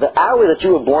 Now, the hour that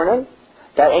you were born in,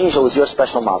 that angel is your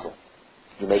special mazel.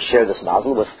 You may share this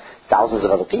mazel with thousands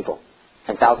of other people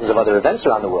and thousands of other events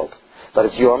around the world. But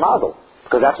it's your mazel.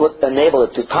 Because that's what enabled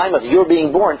it. To the time of your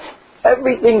being born,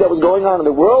 everything that was going on in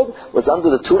the world was under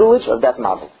the tutelage of that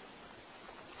mazel.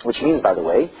 Which means, by the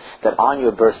way, that on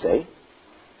your birthday,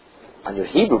 on your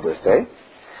Hebrew birthday,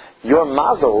 your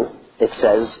mazel, it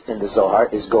says in the Zohar,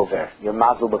 is gover. Your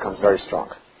mazel becomes very strong.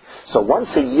 So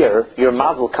once a year, your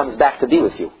mazel comes back to be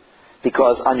with you.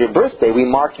 Because on your birthday, we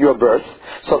mark your birth.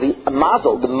 So the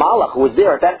mazel, the malach who was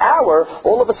there at that hour,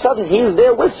 all of a sudden he's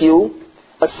there with you,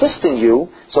 assisting you.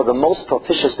 So the most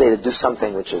propitious day to do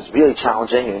something which is really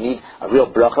challenging, you need a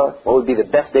real bracha, what would be the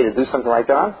best day to do something like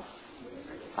that on?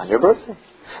 On your birthday.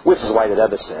 Which is why the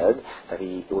Rebbe said that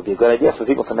it would be a good idea for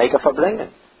people to make a fabringen,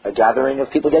 a gathering of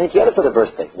people getting together for their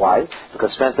birthday. Why?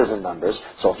 Because strength is in numbers.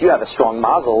 So if you have a strong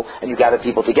mazel and you gather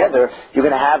people together, you're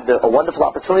going to have a wonderful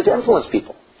opportunity to influence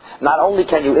people. Not only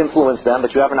can you influence them,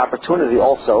 but you have an opportunity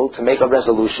also to make a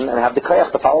resolution and have the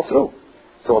koyach to follow through.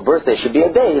 So a birthday should be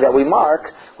a day that we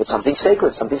mark with something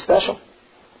sacred, something special.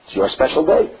 It's your special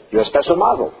day, your special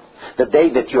mazel. The day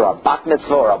that you're a bat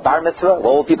mitzvah or a bar mitzvah,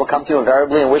 what will people come to you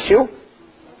invariably and wish you?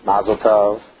 Mazel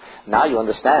tov. Now you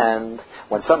understand,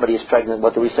 when somebody is pregnant,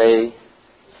 what do we say?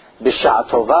 Bisha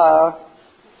tova.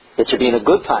 It should be in a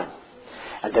good time.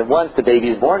 And then once the baby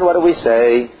is born, what do we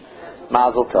say?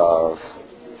 Mazel tov.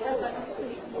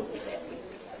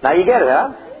 Now you get it,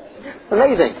 huh?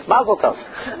 Amazing. Mazel tov.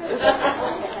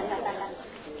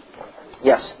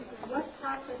 Yes? What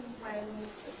happens when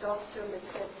the doctor is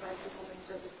said by the woman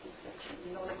to the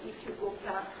C-section? Like if you go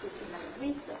past 59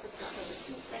 weeks, that's a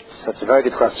C-section. That's a very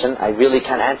good question. I really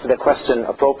can't answer that question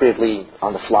appropriately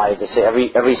on the fly. They say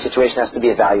every situation has to be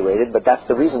evaluated, but that's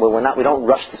the reason why we don't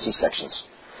rush to C-sections.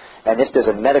 And if there's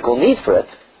a medical need for it,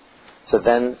 so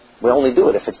then we only do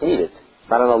it if it's needed. It's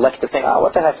not an elective thing.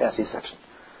 What the heck is a C-section?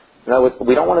 In other words,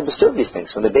 we don't want to disturb these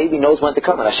things. When the baby knows when to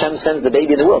come, and Hashem sends the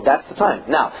baby in the world, that's the time.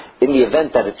 Now, in the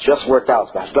event that it just worked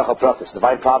out,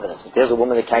 divine providence, if there's a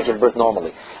woman that can't give birth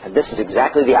normally, and this is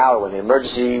exactly the hour when the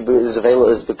emergency is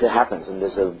available, happens, and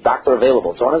there's a doctor available,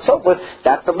 and so on and so forth,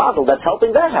 that's the mazel that's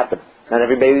helping that happen. Not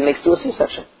every baby makes through a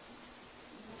C-section.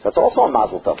 So that's also a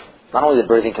mazel tov. Not only the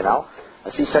birthing canal,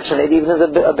 a C-section maybe even is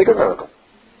a bigger miracle.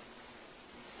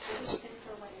 So,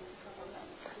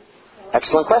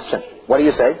 excellent question. What do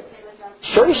you say?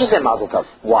 Sure, you should say mazel tov.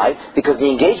 Why? Because the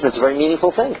engagement's a very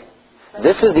meaningful thing.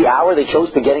 This is the hour they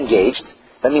chose to get engaged.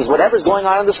 That means whatever's going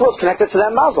on in this world is connected to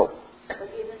that mazel.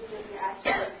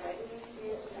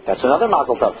 That's another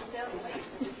mazel tov.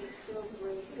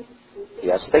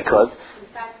 Yes, they could.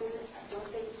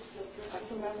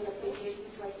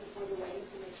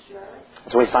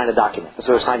 That's why we signed a document. That's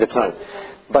why we signed a term.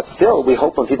 But still, we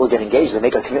hope when people get engaged, they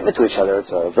make a commitment to each other.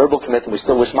 It's a verbal commitment. We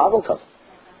still wish mazel tov.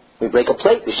 We break a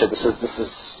plate. This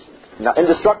is not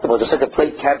indestructible. Just like a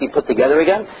plate can't be put together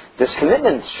again, this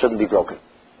commitment shouldn't be broken.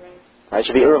 Right? It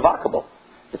should be irrevocable.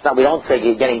 It's not. We don't say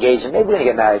get engaged and maybe we're going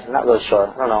to get married. I'm not really sure.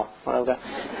 I don't know.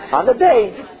 On the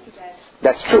day,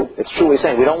 that's true. It's true. We're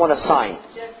saying we don't want to sign.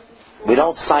 We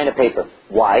don't sign a paper.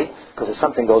 Why? Because if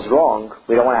something goes wrong,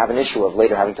 we don't want to have an issue of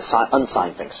later having to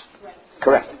unsign things.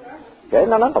 Correct. Okay?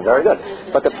 No, very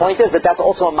good. But the point is that that's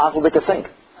also a mazel dika thing.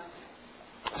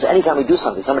 So anytime we do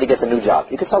something, somebody gets a new job,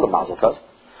 you can tell them mazel tov.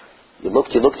 You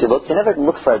looked. You never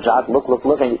look for a job, look,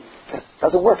 and it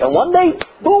doesn't work. And one day,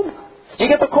 boom, you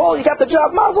get the call, you got the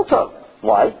job, mazel tov.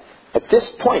 Why? At this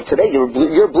point, today,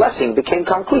 your blessing became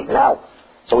concrete now.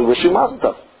 So we wish you mazel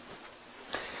tov.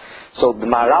 So the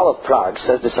Mazal of Prague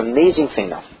says this amazing thing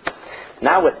now.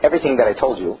 Now with everything that I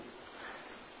told you,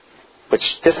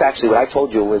 which this actually, what I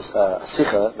told you was a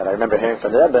sikha that I remember hearing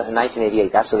from the Rebbe in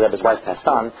 1988, after the Rebbe's wife passed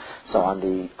on. So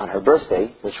on her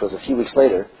birthday, which was a few weeks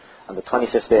later, on the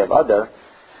 25th day of Adar,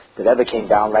 the Rebbe came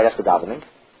down right after davening,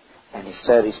 and he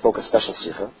said he spoke a special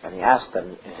sikha, and he asked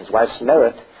them, in his wife's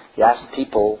merit, he asked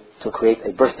people to create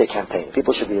a birthday campaign.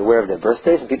 People should be aware of their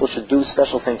birthdays, and people should do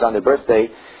special things on their birthday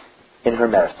in her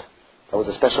merit. That was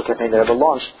a special campaign that Rebbe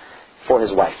launched for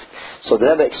his wife. So the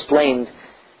Rebbe explained,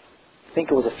 I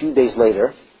think it was a few days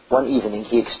later, one evening,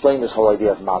 he explained this whole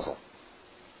idea of Mazal.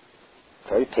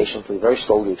 Very patiently, very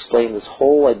slowly explained this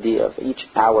whole idea of each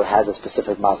hour has a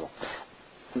specific Mazal.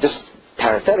 Just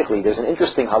parenthetically, there's an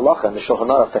interesting halacha in the Shulchan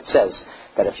Aruch that says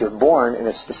that if you're born in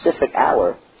a specific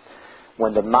hour,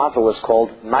 when the Mazal is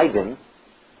called Maiden,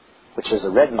 which is a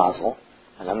red Mazal,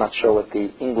 and I'm not sure what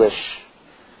the English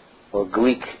or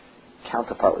Greek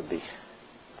counterpart would be.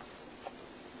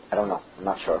 I don't know. I'm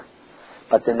not sure.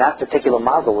 But in that particular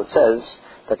Mazal, it says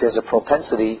that there's a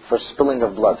propensity for spilling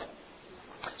of blood.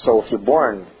 So if you're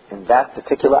born in that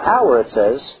particular hour, it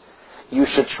says, you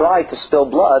should try to spill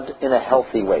blood in a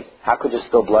healthy way. How could you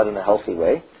spill blood in a healthy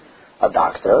way? A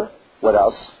doctor. What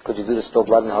else could you do to spill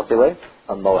blood in a healthy way?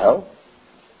 A mohel.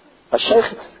 A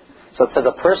sheikh. So it says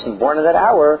a person born in that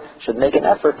hour should make an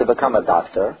effort to become a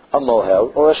doctor, a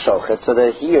mohel, or a shochet, so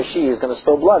that he or she is going to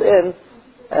spill blood in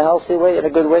a healthy way, in a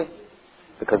good way.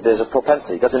 Because there's a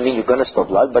propensity. It doesn't mean you're going to spill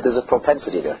blood, but there's a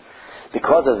propensity there.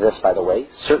 Because of this, by the way,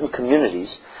 certain communities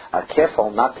are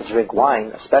careful not to drink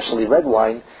wine, especially red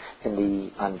wine,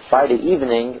 on Friday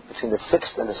evening between the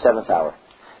 6th and the 7th hour.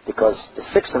 Because the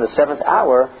 6th and the 7th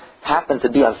hour happen to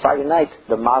be on Friday night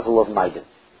the Mazal of Maiden.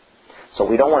 So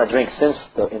we don't want to drink, since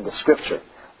in the scripture,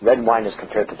 red wine is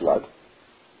compared to blood.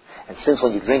 And since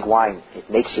when you drink wine, it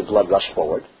makes your blood rush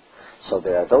forward. So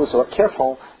there are those who are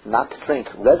careful not to drink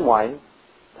red wine,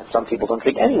 and some people don't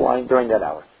drink any wine during that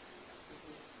hour.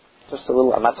 Just a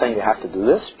little, I'm not saying you have to do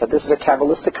this, but this is a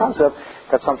Kabbalistic concept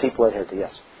that some people adhere to,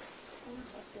 yes.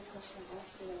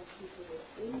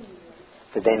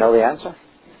 Did they know the answer?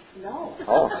 No.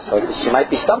 Oh, so she might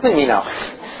be stumping me now.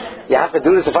 You have to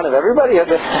do this in front of everybody? You have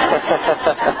to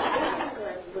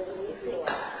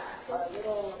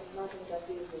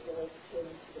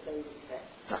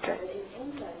okay. But in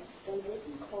England, they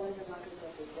didn't call it a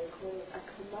magadati, they call it a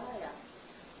kamaya.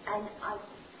 And I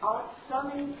asked so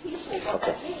many people what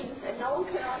that means, and no one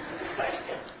can answer the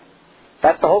question.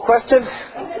 That's the whole question?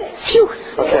 Phew!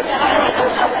 Okay.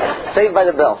 Saved by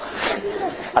the bell.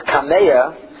 A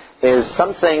kameya is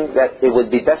something that it would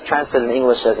be best translated in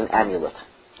English as an amulet.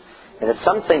 And it's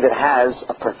something that has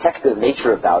a protective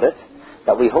nature about it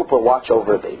that we hope will watch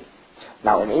over a baby.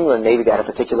 Now in England, maybe they had a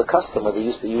particular custom where they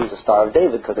used to use the Star of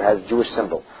David because it has a Jewish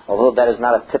symbol. Although that is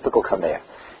not a typical kameya.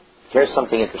 Here's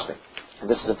something interesting. And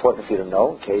this is important for you to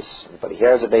know in case anybody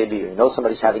here has a baby or you know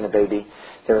somebody's having a baby.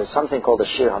 There is something called the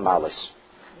Shir HaMalis,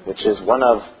 which is one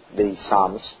of the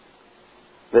Psalms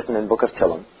written in the book of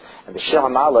Tehillim. And the Shir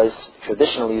HaMalis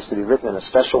traditionally used to be written in a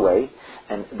special way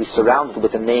and be surrounded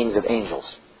with the names of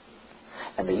angels.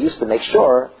 And they used to make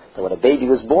sure that when a baby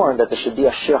was born, that there should be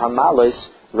a Shir HaMalis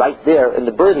right there in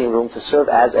the birthing room to serve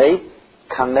as a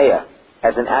kameya,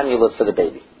 as an amulet for the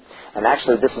baby. And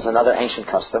actually this is another ancient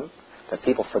custom that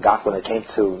people forgot when they came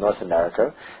to North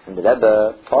America, and the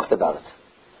Rebbe talked about it.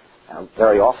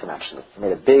 Very often, actually. He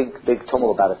made a big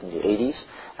tumult about it in the 80s,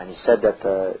 and he said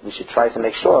that we should try to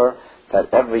make sure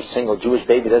that every single Jewish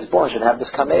baby that's born should have this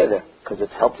kameya there, because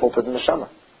it's helpful to the neshama.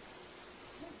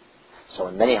 So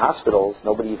in many hospitals,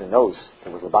 nobody even knows.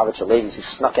 There were Lubavitcher ladies who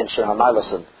snuck in Shir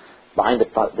HaMalis behind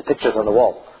the pictures on the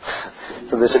wall.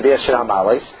 So there should be a Shir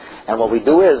HaMalis. And what we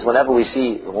do is, whenever we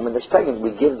see a woman that's pregnant,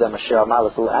 we give them a Shir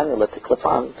HaMalis, little amulet to clip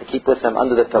on, to keep with them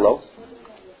under the pillow.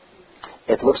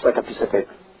 It looks like a piece of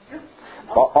paper.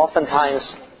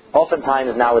 Oftentimes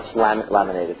now it's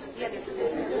laminated.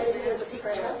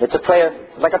 It's a prayer.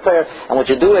 It's like a prayer. And what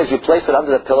you do is you place it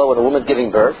under the pillow when a woman's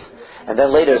giving birth, and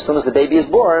then later, as soon as the baby is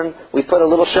born, we put a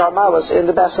little Shir HaMalis in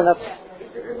the bassinet.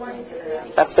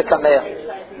 That's the kameya.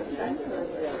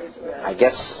 I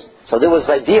guess. So there was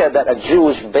the idea that a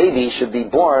Jewish baby should be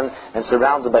born and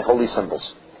surrounded by holy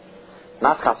symbols.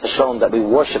 Not chas v'sholom that we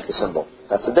worship the symbol.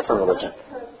 That's a different religion.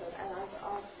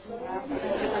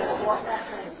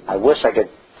 I wish I could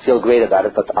feel great about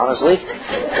it, but honestly,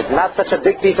 it's not such a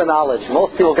big piece of knowledge.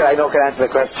 Most people I know can answer the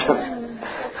question.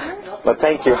 But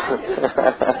thank you. The time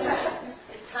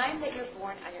that you're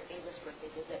born on your English birthday,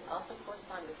 does it also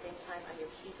correspond with the same time on your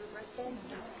Hebrew birthday?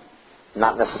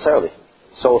 Not necessarily.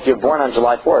 So if you're born on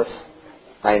July 4th,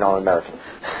 I know I'm American.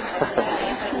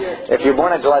 If you're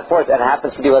born on July 4th and it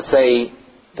happens to be, let's say,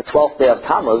 the 12th day of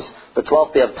Tammuz, the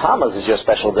 12th day of Tammuz is your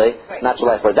special day, not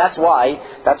July 4th. That's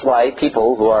why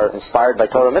people who are inspired by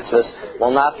Torah mitzvahs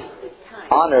will not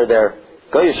honor their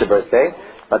Goyish birthday,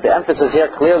 but the emphasis here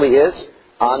clearly is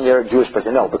on your Jewish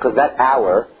birthday. No, because that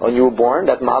hour when you were born,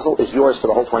 that Mazal is yours for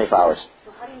the whole 24 hours.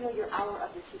 So how do you know your hour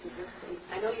of the Hebrew birthday?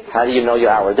 I know you. How do you know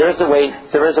your hour? There is a way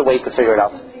to figure it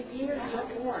out.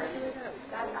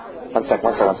 One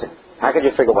second. How could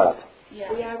you figure what out?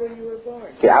 The hour you were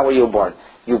born. The hour you were born.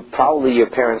 Your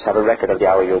parents have a record of the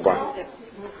hour you were born.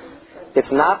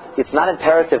 It's not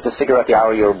imperative to figure out the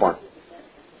hour you were born.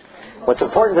 What's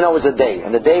important to know is the day.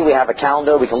 And the day we have a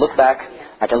calendar, we can look back.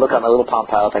 I can look on my little Palm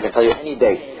Pilot. I can tell you any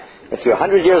day. If you're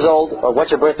 100 years old, or what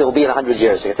your birthday will be in 100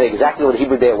 years. I can tell you exactly what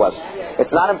Hebrew day it was.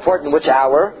 It's not important which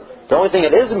hour. The only thing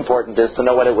that is important is to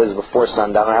know what it was before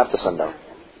sundown or after sundown.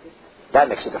 That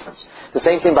makes a difference. The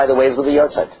same thing, by the way, is with the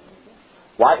yahrzeit.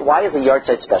 Why is the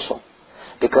yahrzeit special?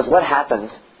 Because what happened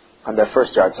on their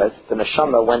first yahrzeit, the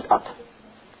neshama went up.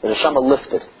 The neshama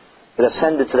lifted. It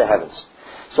ascended to the heavens.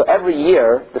 So every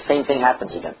year, the same thing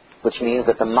happens again. Which means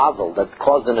that the mazal that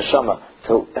caused the neshama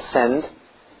to ascend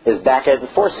is back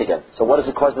at force again. So what does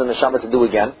it cause the neshama to do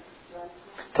again?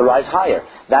 To rise higher.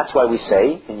 That's why we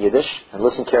say in Yiddish, and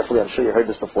listen carefully, I'm sure you heard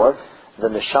this before, the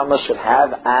neshama should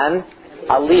have an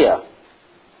aliyah.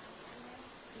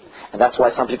 And that's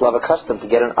why some people have a custom to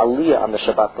get an aliyah on the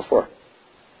Shabbat before.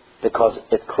 Because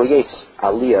it creates,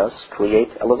 aliyahs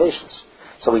create elevations.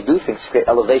 So we do things to create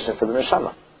elevation for the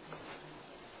neshama.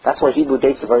 That's why Hebrew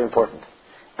dates are very important.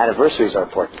 Anniversaries are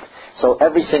important. So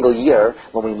every single year,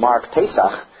 when we mark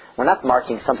Pesach, we're not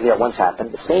marking something that once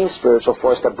happened. The same spiritual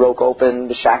force that broke open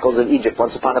the shackles of Egypt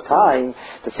once upon a time,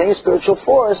 the same spiritual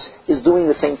force is doing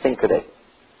the same thing today.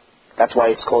 That's why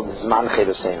it's called Zman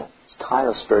Chedusenu. It's time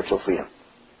of spiritual freedom.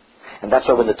 And that's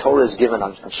why when the Torah is given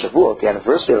on Shavuot, the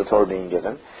anniversary of the Torah being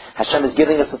given, Hashem is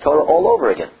giving us the Torah all over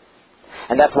again.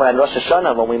 And that's why on Rosh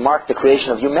Hashanah, when we mark the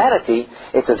creation of humanity,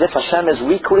 it's as if Hashem is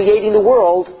recreating the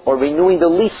world, or renewing the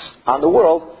lease on the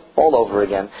world, all over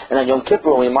again. And on Yom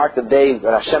Kippur, when we mark the day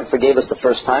that Hashem forgave us the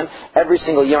first time, every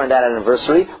single year on that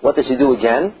anniversary, what does He do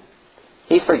again?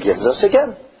 He forgives us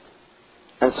again.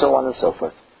 And so on and so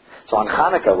forth. So on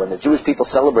Hanukkah, when the Jewish people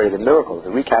celebrated the miracle of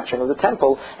the recapturing of the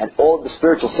temple, and all the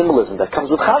spiritual symbolism that comes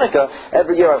with Hanukkah,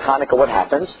 every year of Hanukkah, what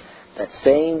happens? That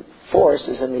same force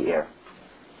is in the air.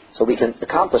 So we can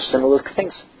accomplish similar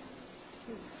things.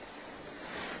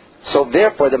 So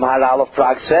therefore, the Maharal of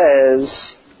Prague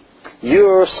says,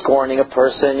 you're scorning a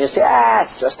person. You say,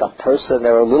 it's just a person.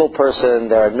 They're a little person.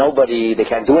 They're nobody. They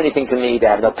can't do anything to me. They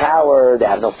have no power. They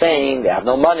have no fame. They have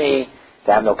no money.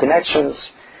 They have no connections.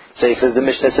 So he says, the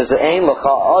Mishnah says, there's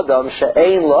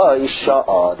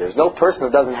no person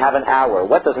that doesn't have an hour.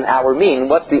 What does an hour mean?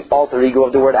 What's the alter ego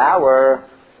of the word hour?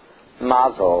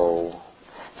 Mazal.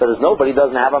 So there's nobody who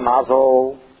doesn't have a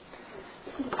mazal.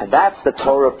 And that's the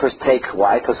Torah take.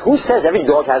 Why? Because who says every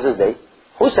dog has his day?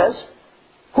 Who says?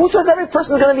 Who says every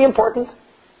person is going to be important?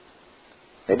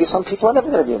 Maybe some people are never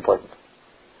going to be important.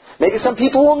 Maybe some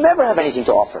people will never have anything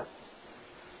to offer.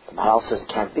 The Maharal says it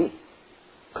can't be.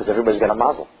 Because everybody's got a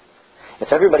mazal.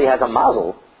 If everybody has a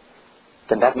mazal,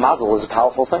 then that mazal is a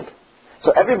powerful thing.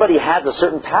 So everybody has a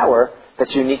certain power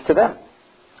that's unique to them.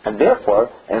 And therefore,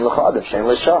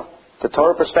 the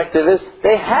Torah perspective is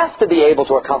they have to be able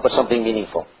to accomplish something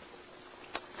meaningful.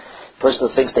 The person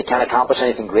who thinks they can't accomplish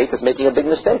anything great is making a big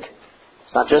mistake.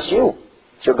 It's not just you.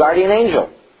 It's your guardian angel.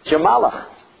 It's your malach.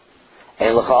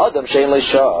 And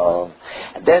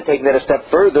then taking that a step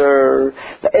further,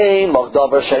 there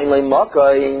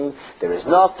is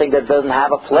nothing that doesn't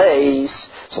have a place.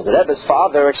 So the Rebbe's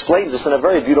father explains this in a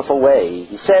very beautiful way.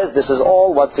 He says this is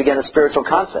all, once again, a spiritual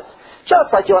concept.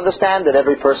 Just like you understand that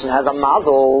every person has a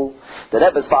mazal, the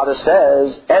Rebbe's father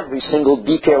says every single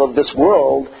detail of this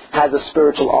world has a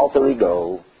spiritual alter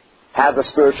ego, has a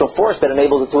spiritual force that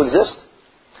enables it to exist.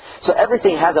 So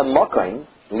everything has a mokaim,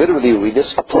 literally you read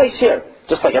this, a place here.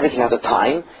 Just like everything has a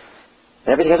time, and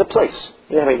everything has a place.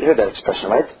 You heard that expression,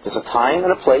 right? There's a time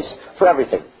and a place for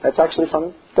everything. That's actually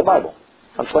from the Bible,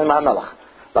 from Shlomo HaMelech.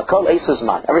 Lakol Eis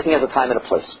Zman. Everything has a time and a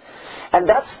place. And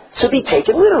that's to be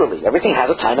taken literally. Everything has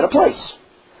a time and a place.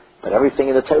 But everything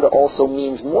in the Torah also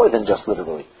means more than just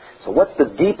literally. So what's the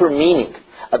deeper meaning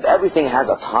of everything has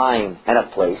a time and a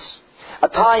place? A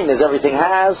time is everything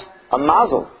has a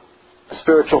Mazal, a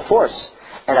spiritual force.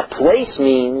 And a place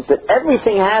means that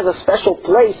everything has a special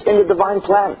place in the divine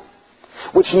plan.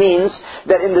 Which means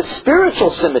that in the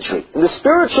spiritual symmetry, in the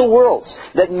spiritual worlds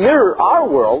that mirror our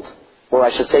world, or I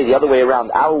should say the other way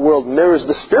around, our world mirrors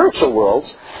the spiritual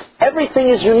worlds, everything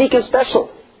is unique and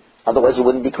special. Otherwise it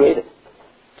wouldn't be created.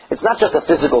 It's not just a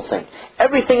physical thing.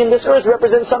 Everything in this earth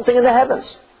represents something in the heavens.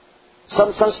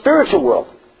 Some spiritual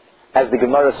world. As the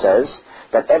Gemara says,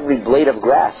 that every blade of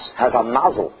grass has a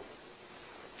Mazal.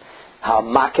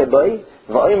 Ha-makebei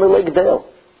v'oimer legdel.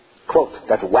 Quote,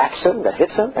 that whacks him, that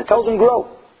hits him, and tells him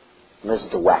grow. And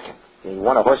isn't to whack him. You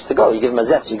want a horse to go, you give him a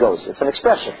zetz, he goes. It's an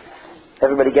expression.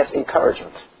 Everybody gets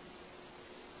encouragement.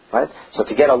 Right? So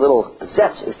to get a little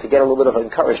zetz is to get a little bit of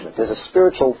encouragement. There's a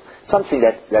spiritual, something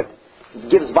that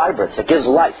gives vibrance, that gives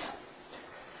life.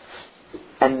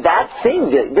 And that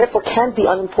thing, therefore, can't be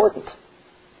unimportant.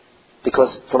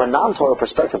 Because from a non-Torah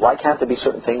perspective, why can't there be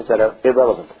certain things that are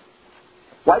irrelevant?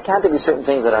 Why can't there be certain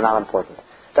things that are not important?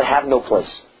 That have no place?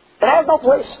 It has no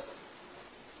place.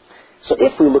 So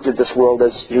if we look at this world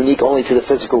as unique only to the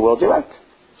physical world, you're right.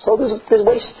 So there's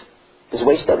waste. There's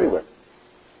waste everywhere.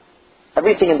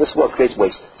 Everything in this world creates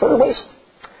waste. So there's waste.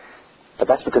 But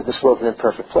that's because this world's an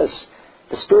imperfect place.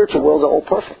 The spiritual worlds are all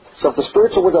perfect. So if the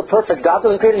spiritual worlds are perfect, God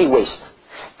doesn't create any waste.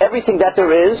 Everything that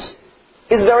there is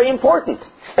very important.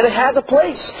 And it has a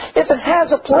place. If it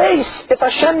has a place, if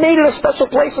Hashem made it a special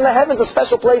place in the heavens, a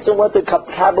special place in what the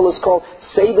Kabbalists call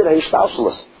Seder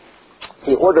HaYishtalshelos,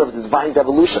 the order of the divine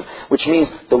evolution, which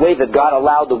means the way that God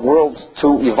allowed the worlds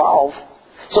to evolve.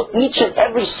 So each and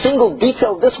every single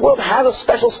detail of this world has a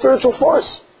special spiritual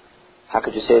force. How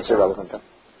could you say it's irrelevant then?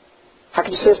 How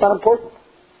could you say it's not important?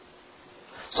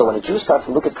 So when a Jew starts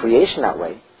to look at creation that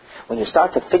way, when you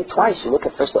start to think twice, you look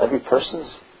at first of all every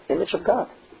person's image of God.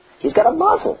 He's got a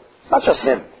Mazal. It's not just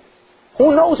him.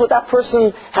 Who knows what that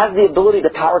person has the ability, the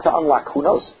power to unlock? Who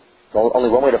knows? Well, only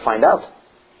one way to find out.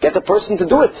 Get the person to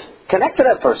do it. Connect to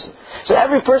that person. So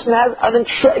every person has an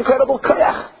incredible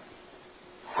koyach.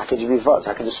 How could you be vaz?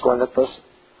 How could you scorn that person?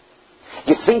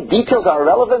 You think details are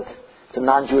irrelevant? It's a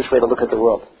non-Jewish way to look at the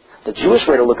world. The Jewish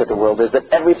way to look at the world is that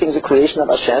everything's a creation of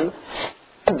Hashem.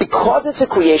 And because it's a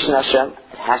creation of Hashem,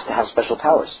 it has to have special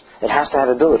powers. It has to have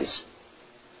abilities.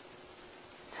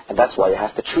 And that's why you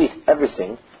have to treat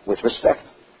everything with respect.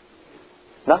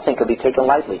 Nothing could be taken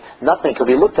lightly. Nothing could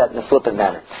be looked at in a flippant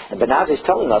manner. And Ben Azai is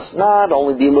telling us, not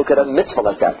only do you look at a mitzvah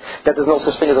like that there's no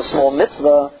such thing as a small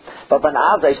mitzvah, but Ben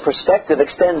Azai's perspective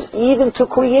extends even to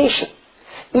creation,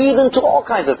 even to all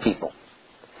kinds of people.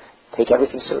 Take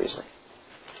everything seriously.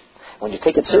 When you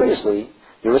take it seriously,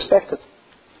 you respect it.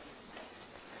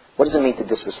 What does it mean to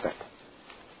disrespect?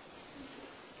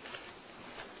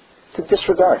 To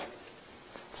disregard.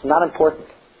 It's not important.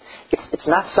 It's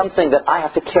not something that I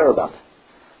have to care about.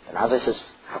 And Azai says,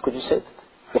 how could you say that?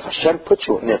 If Hashem put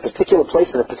you in a particular place,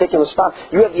 in a particular spot,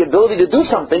 you have the ability to do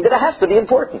something that has to be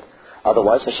important.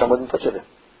 Otherwise, Hashem wouldn't put you there.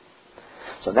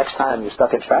 So next time you're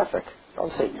stuck in traffic,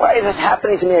 don't say, why is this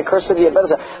happening to me? I curse to be a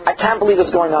better. I can't believe this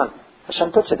is going on.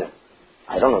 Hashem put you there.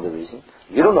 I don't know the reason.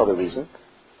 You don't know the reason.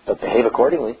 But behave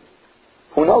accordingly.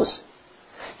 Who knows?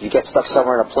 You get stuck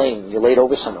somewhere in a plane, you're laid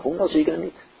over somewhere. Who knows who you're going to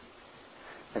meet?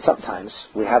 And sometimes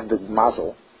we have the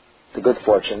Mazal, the good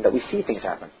fortune, that we see things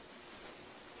happen.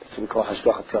 That's what we call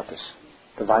Hashgacha Pratis,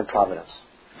 divine providence.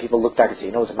 People look back and say,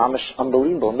 it's mamash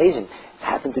unbelievable, amazing. I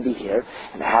happen to be here,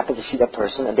 and I happen to see that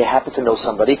person, and they happen to know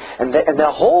somebody, and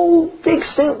the whole big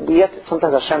thing. Yet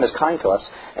sometimes Hashem is kind to us,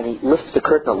 and He lifts the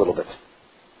curtain a little bit.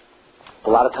 A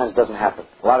lot of times it doesn't happen.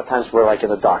 A lot of times we're like in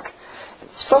the dark.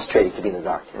 It's frustrating to be in the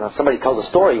dark. Somebody tells a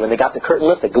story, when they got the curtain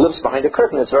lifted, a glimpse behind the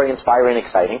curtain, it's very inspiring and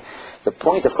exciting. The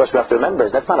point, of course, we have to remember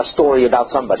is that's not a story about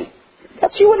somebody.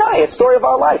 That's you and I. It's a story of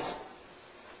our life.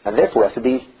 And therefore we have to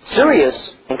be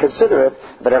serious and considerate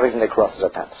about everything that crosses our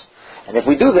paths. And if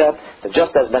we do that, then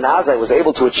just as Ben Azai was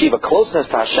able to achieve a closeness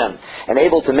to Hashem and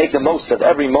able to make the most of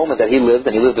every moment that he lived,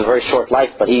 and he lived a very short life,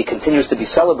 but he continues to be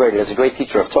celebrated as a great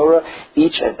teacher of Torah,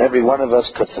 each and every one of us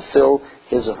could fulfill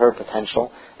his or her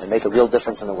potential and make a real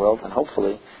difference in the world. And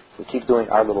hopefully, if we keep doing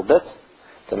our little bit,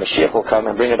 the Mashiach will come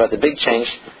and bring about the big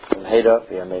change.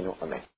 Amen.